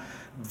 Kan vi være med?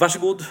 Vær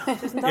så god.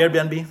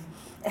 Airbnb.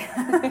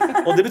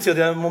 Og det betyr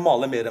at jeg må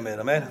male mer og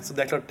mer og mer. Så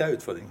det klart, det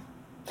utfordring.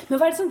 Men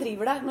hva det som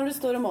driver deg når du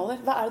står og maler?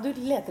 Hva det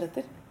du leter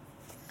etter?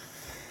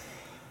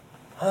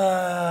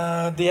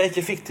 Det jeg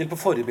ikke fikk til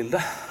på forrige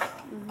bilde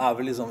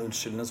vel liksom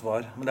unnskyldende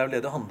svar, men det vel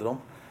det det handler om.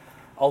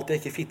 Alt jeg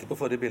ikke fikk til på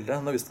forrige bilde,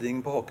 når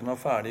utstillingen på Håken var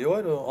ferdig i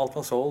år, og alt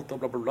var solgt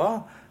og bla bla bla,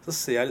 så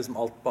ser jeg liksom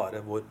alt bare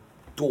hvor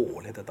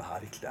dårlig dette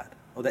her virkelig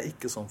Og det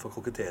ikke sånn for å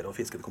kokettere og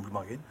fiske til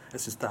komplimenter.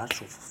 Jeg synes det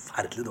så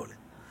forferdelig dårlig.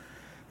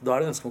 Da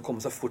det ønsket om å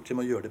komme seg fort til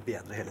å gjøre det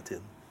bedre hele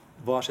tiden.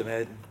 Hva skjer når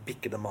jeg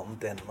bikker den mannen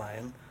den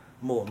veien,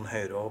 månen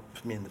høyere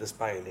opp, mindre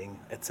speiling,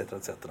 etc.,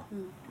 etc.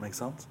 Ikke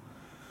sant?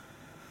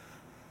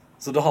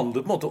 Så det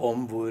handler på en måte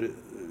om hvor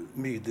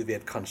mye du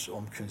vet kanskje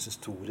om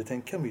kunsthistorie,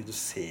 tenker jeg, mye du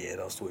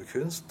ser av stor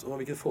kunst, og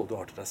hvilket forhold du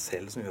har til deg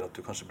selv som gjør at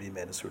du kanskje blir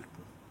mer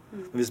sulten.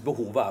 Men hvis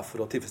behovet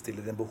for å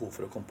tilfredsstille din behov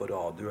for å komme på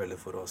radio eller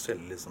for å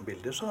selge liksom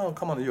bilder, så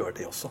kan man jo gjøre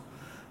det også.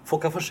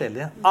 Folk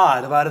forskjellige.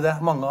 Ære være det.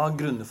 Mange har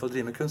grunner for å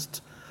drive med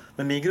kunst.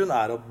 Men min grunn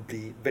å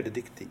bli veldig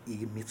dyktig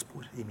i mitt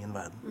spor, i min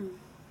verden.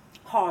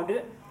 Har du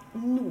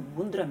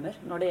noen drømmer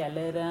når det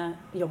gjelder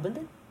jobben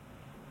din?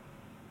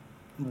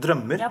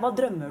 Drømmer? Ja, hva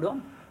drømmer du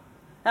om?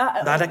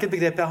 Ja, det ikke et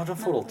begrep jeg har sånn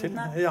forhold til.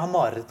 Jeg har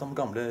mareritt om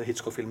gamle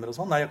Hitchcock-filmer og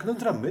sånn. Nei, jeg har ikke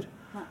noen drømmer.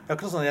 Jeg har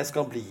ikke noe sånn jeg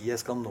skal bli, jeg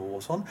skal nå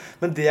og sånn.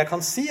 Men det jeg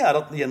kan si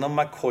at gjennom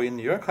McCoy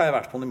New York har jeg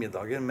vært på noen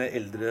middager med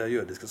eldre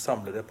jødiske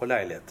samlere på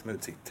leilighet med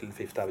utsikt til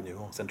Fifth Avenue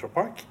og Central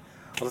Park.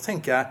 Og da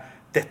tenker jeg,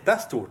 dette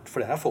stort,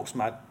 for det folk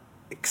som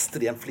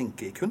ekstremt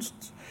flinke i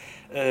kunst.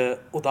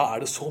 Og da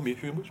det så mye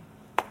humor.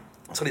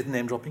 Så litt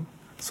name-dropping.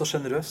 Så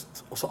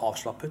generøst og så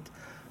avslappet.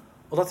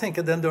 Og da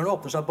tenker jeg den døren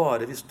åpner seg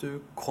bare hvis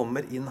du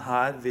kommer inn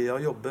her ved å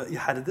jobbe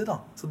iherdig da.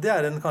 Så det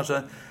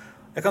kanskje,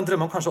 jeg kan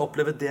drømme om kanskje å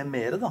oppleve det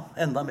mer da.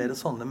 Enda mer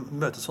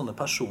møte sånne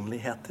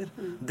personligheter.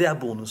 Det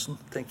bonusen,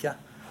 tenker jeg.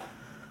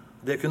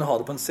 Det å kunne ha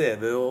det på en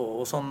CV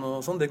og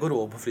sånn, det går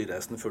over på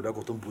flyreisen før du har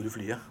gått ombord i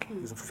flyet.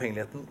 Liksom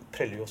forfengeligheten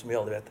preller jo, som vi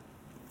alle vet,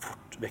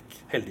 fort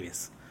vekk,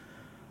 heldigvis.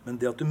 Men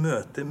det at du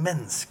møter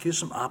mennesker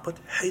som på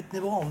et høyt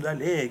nivå, om det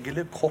lege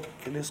eller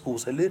kokk eller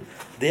skoselger,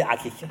 det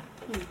ikke.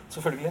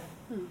 Selvfølgelig.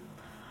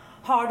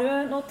 Har du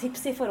noen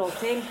tips i forhold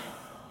til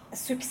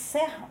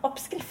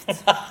suksessoppskrift?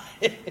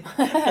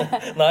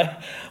 Nei,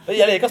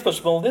 jeg ler ikke av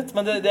spørsmålet ditt,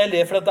 men det jeg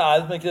ler for at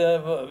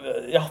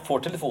jeg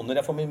får telefoner,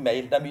 jeg får mye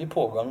mail, det mye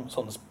pågang,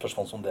 sånne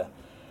spørsmål som det.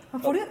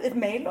 Får du et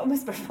mail med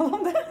spørsmål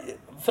om det?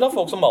 Fra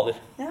folk som maler.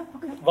 Ja,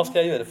 okay. Hva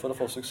skal jeg gjøre for å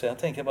få suksess? Jeg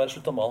tenker bare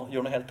slutt å male,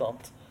 gjør noe helt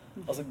annet.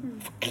 Altså,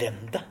 glem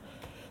det.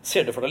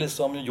 Ser du for deg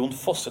liksom Jon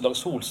Fosse, Dag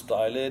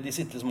Solstad, eller de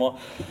sitter liksom og...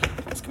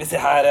 Skal vi se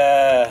her,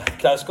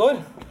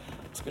 Klausgård?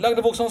 Skal vi lage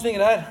det bok som svinger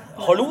her?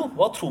 Hallo,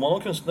 hva tror man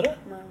om kunstnere?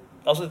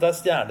 Altså, dette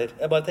stjerner.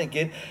 Jeg bare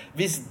tenker,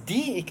 hvis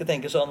de ikke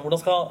tenker sånn, hvordan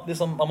skal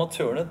liksom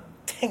amatørene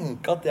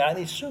tenke at det en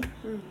issue?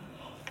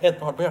 Enten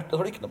man har det på hjertet, så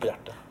har de ikke noe på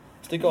hjertet.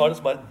 Hvis du ikke har det,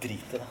 så bare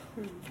drit i det.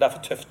 For det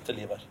for tøft til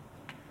livet her.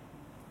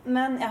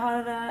 Men jeg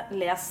har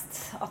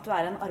lest at du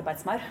en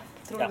arbeidsmaur.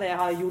 Tror du det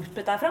har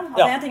hjulpet deg fram?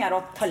 Ja. En ting å ha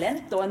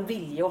talent og en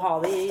vilje å ha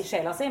det i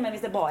sjela si, men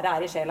hvis det bare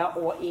i sjela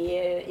og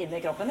inne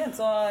i kroppen din,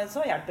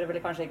 så hjelper det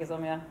vel kanskje ikke så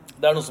mye.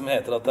 Det noe som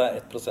heter at det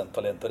 1%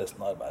 talent og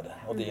resten av arbeidet.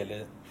 Og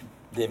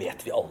det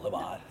vet vi alle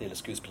hva det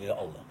gjelder skuespillere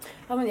alle.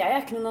 Ja, men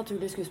jeg ikke noen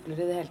naturlig skuespiller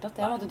i det hele tatt.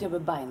 Jeg har måttet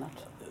jobbe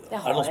beinhardt. Det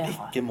noen som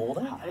ikke må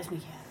det? Ja, liksom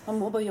ikke. Man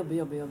må bare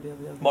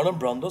jobbe. Marlon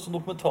Brando, en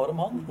dokumentar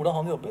om han, hvordan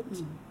han jobbet.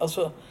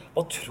 Altså,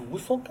 hva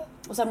tror folk da?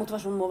 Og så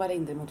motivasjonen må være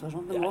indre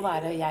motivasjon. Det må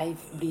være, jeg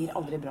blir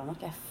aldri bra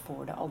nok, jeg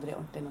får det aldri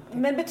ordentlig nok.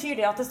 Men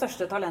betyr det at det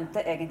største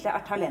talentet egentlig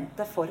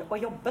talentet for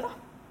å jobbe da?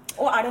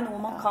 Og det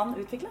noe man kan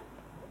utvikle?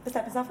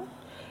 Bestemme seg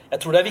for? Jeg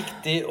tror det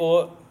viktig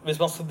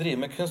hvis man skal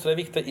drive med kunst, det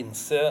viktig å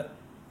innse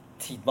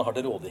tiden man har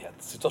til rådighet,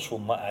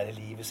 situasjonen man i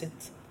livet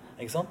sitt.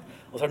 Ikke sant?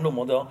 Og så det noe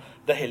med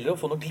det heller å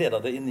få noe glede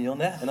av det i ny og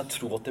ne, enn å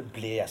tro at det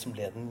ble jeg som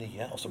ble den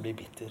nye, og så bli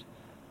bitter.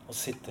 Og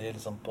sitte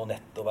liksom på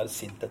nettet og være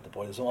sint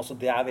etterpå. Liksom. Altså,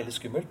 det veldig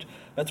skummelt.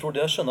 Men jeg tror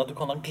det å skjønne at du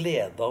kan ha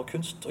glede av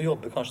kunst, og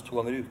jobbe kanskje 2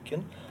 ganger i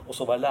uken, og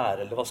så være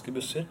lærer eller vaske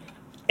busser.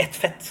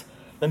 Fett!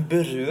 Men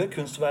berør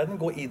kunstverden,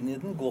 gå inn i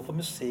den, gå på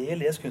museet,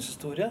 les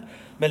kunsthistorie,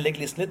 men legg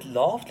listen litt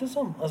lavt,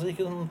 liksom. Altså,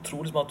 ikke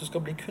tro liksom, at du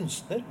skal bli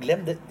kunstner.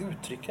 Glem det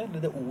uttrykket,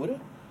 eller det ordet.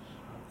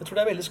 Jeg tror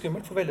det veldig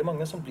skummelt for veldig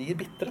mange som blir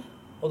bittre.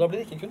 Og da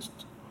blir det ikke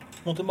kunst.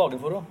 Vondt i magen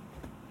for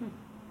henne.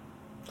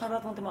 Har du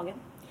hatt vondt i magen?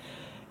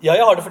 Ja,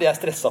 jeg har det fordi jeg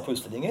stresset på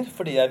utstillinger.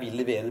 Fordi jeg vil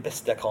levere det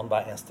beste jeg kan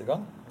hver eneste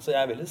gang. Så jeg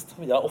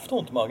har ofte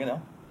vondt i magen, ja.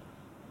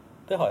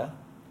 Det har jeg.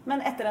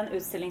 Men etter en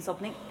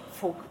utstillingsåpning,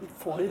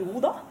 får du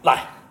ro da? Nei.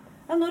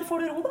 Ja, når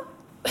får du ro da?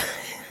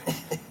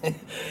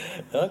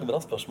 Ja,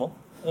 bra spørsmål.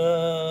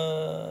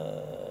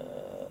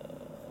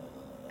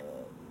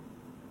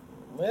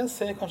 Når jeg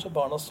ser kanskje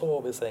barna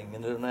sove i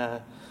sengen, eller når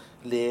jeg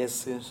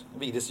leser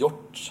Vigdis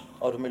Hjort,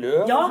 Arv og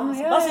miljø. Ja,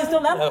 hva synes du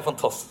om den? Det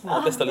fantastisk.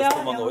 Det beste jeg har lest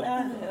på mange år.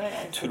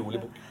 Utrolig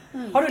bok.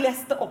 Har du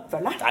lest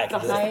oppfølgeren? Nei, ikke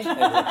interessert.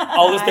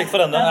 All respekt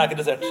for henne, jeg ikke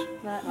interessert.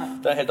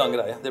 Det en helt annen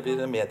greie. Det blir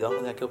media,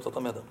 men jeg ikke opptatt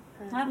av media.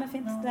 Nei, men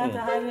fint. Det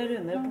her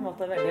runder på en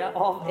måte veldig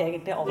av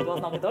egentlig alt du har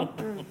snakket om.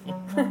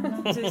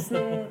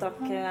 Tusen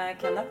takk,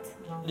 Kenneth.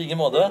 Like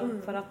måte.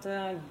 For at du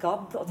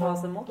gadd å ta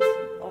oss imot,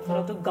 og for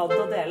at du gadd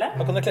å dele.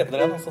 Da kan dere kle på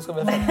dere igjen, så skal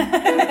vi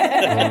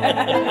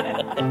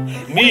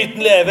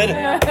Myten lever!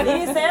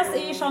 Vi ses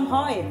i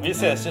Shanghai. Vi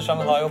ses i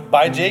Shanghai og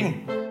Beijing.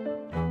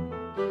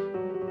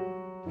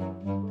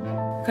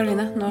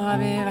 Karoline, nå har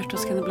vi vært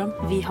hos Kenneth Blom.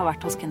 Vi har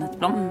vært hos Kenneth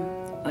Blom.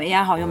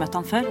 Jeg har jo møtt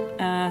han før,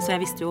 så jeg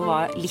visste jo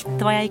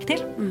litt hva jeg gikk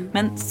til.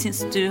 Men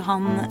synes du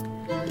han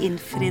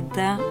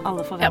innfridde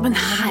alle forventningene? Ja, men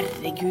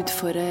herregud,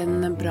 for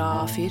en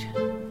bra fyr.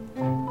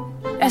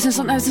 Jeg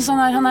synes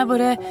han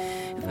bare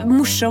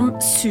morsom,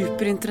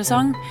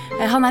 superinteressant.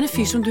 Han en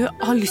fyr som du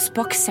har lyst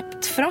på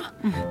aksept fra.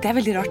 Det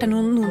veldig rart. Det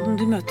noen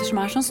du møter som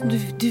sånn, som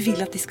du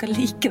vil at de skal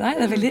like deg.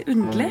 Det veldig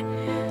underlig.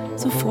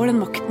 Som får den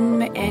makten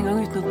med en gang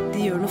uten at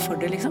de gjør noe for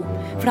det, liksom.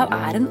 For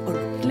han en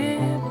ordentlig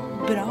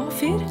bra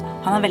fyr.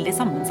 Han veldig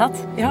sammensatt.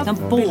 Ja,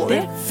 både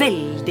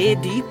veldig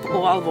dyp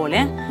og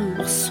alvorlig,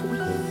 og så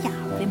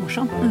jævlig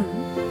morsom.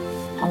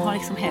 Han har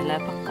liksom hele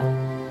pakka.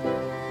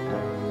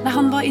 Nei,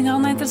 han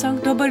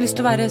interessant. Du har bare lyst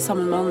til å være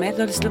sammen med han mer.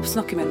 Du har lyst til å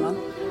snakke mer med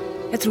han.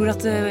 Jeg tror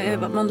at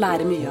man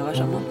lærer mye av å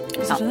være sammen med han.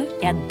 Hvis du skjønner?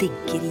 Jeg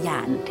digger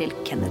hjernen til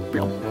Kenneth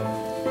Blom.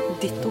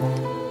 Ditto.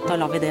 Da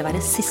lar vi det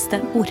være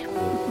siste ord.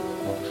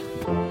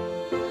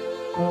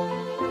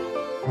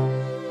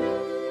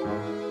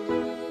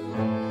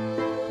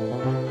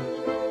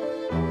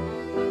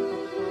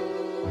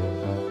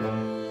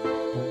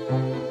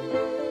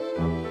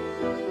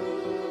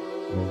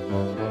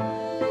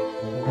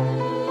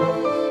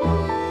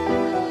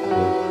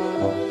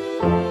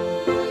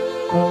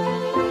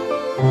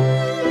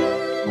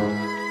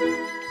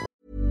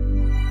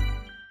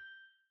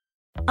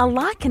 A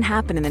lot can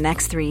happen in the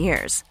next 3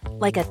 years.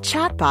 Like a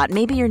chatbot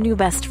may be your new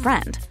best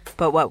friend.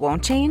 But what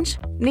won't change?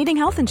 Needing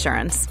health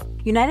insurance.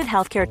 United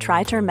Healthcare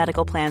Tri-Term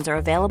Medical Plans are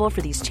available for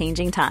these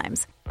changing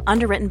times.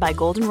 Underwritten by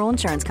Golden Rule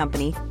Insurance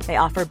Company, they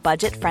offer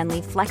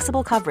budget-friendly,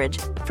 flexible coverage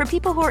for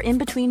people who are in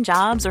between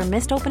jobs or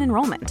missed open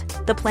enrollment.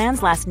 The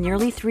plans last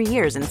nearly 3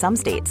 years in some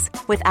states,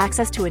 with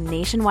access to a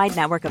nationwide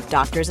network of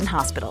doctors and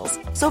hospitals.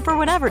 So for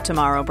whatever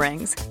tomorrow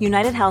brings,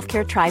 United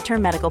Healthcare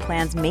Tri-Term Medical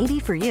Plans may be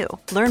for you.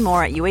 Learn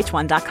more at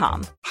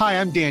uh1.com.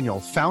 Hi, I'm Daniel,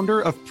 founder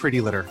of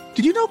Pretty Litter.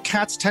 Did you know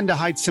cats tend to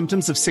hide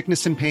symptoms of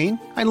sickness and pain?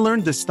 I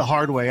learned this the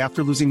hard way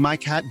after losing my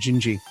cat,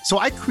 Gingy. So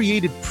I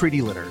created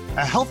Pretty Litter,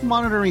 a health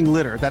monitoring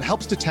litter that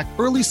helps detect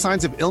early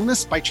signs of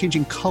illness by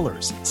changing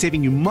colors,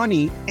 saving you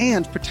money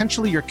and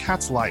potentially your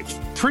cat's life.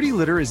 Pretty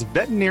Litter is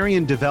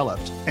veterinarian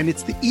developed, and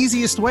it's the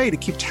easiest way to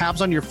keep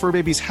tabs on your fur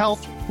baby's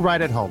health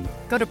right at home.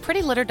 Go to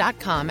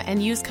prettylitter.com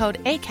and use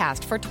code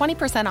ACAST for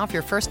 20% off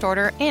your first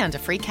order and a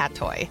free cat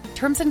toy.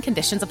 Terms and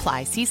conditions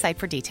apply. See site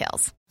for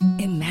details.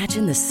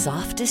 Imagine the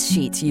softest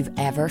sheets you've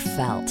ever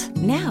felt.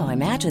 Now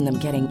imagine them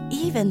getting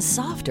even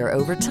softer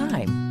over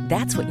time.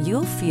 That's what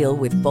you'll feel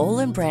with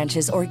Boll &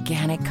 Branch's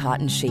organic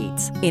cotton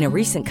sheets. In a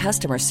recent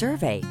customer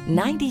survey,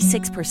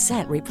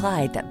 96%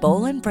 replied that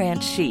Boll &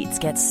 Branch sheets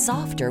get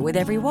softer with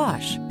every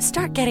wash.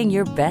 Start getting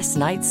your best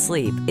night's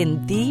sleep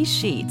in these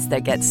sheets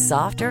that get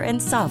softer and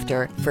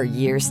softer for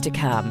years to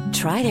come.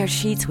 Try their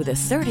sheets with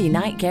a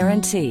 30-night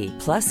guarantee.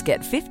 Plus, get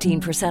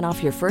 15%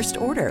 off your first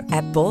order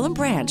at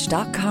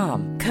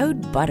bollandbranch.com.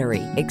 Code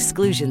BUTTERY.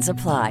 Exclusions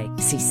apply.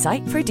 See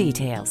site for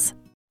details.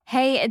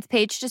 Hey, it's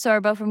Paige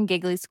DeSorbo from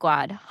Giggly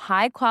Squad.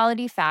 High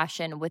quality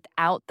fashion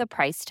without the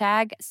price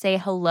tag. Say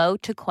hello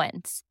to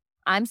Quince.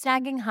 I'm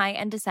snagging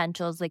high-end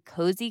essentials like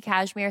cozy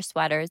cashmere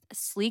sweaters,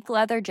 sleek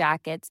leather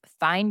jackets,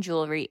 fine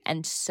jewelry,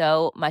 and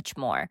so much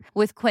more.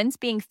 With Quince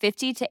being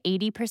 50 to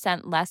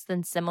 80% less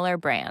than similar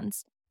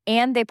brands.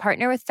 And they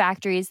partner with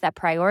factories that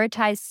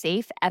prioritize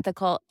safe,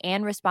 ethical,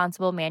 and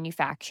responsible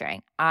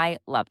manufacturing. I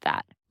love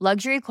that.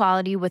 Luxury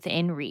quality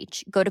within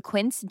reach. Go to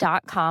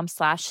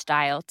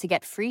quince.com/style to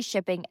get free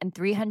shipping and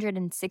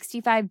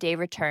 365-day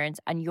returns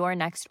on your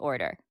next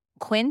order.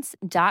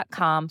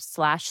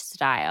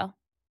 Quince.com/style.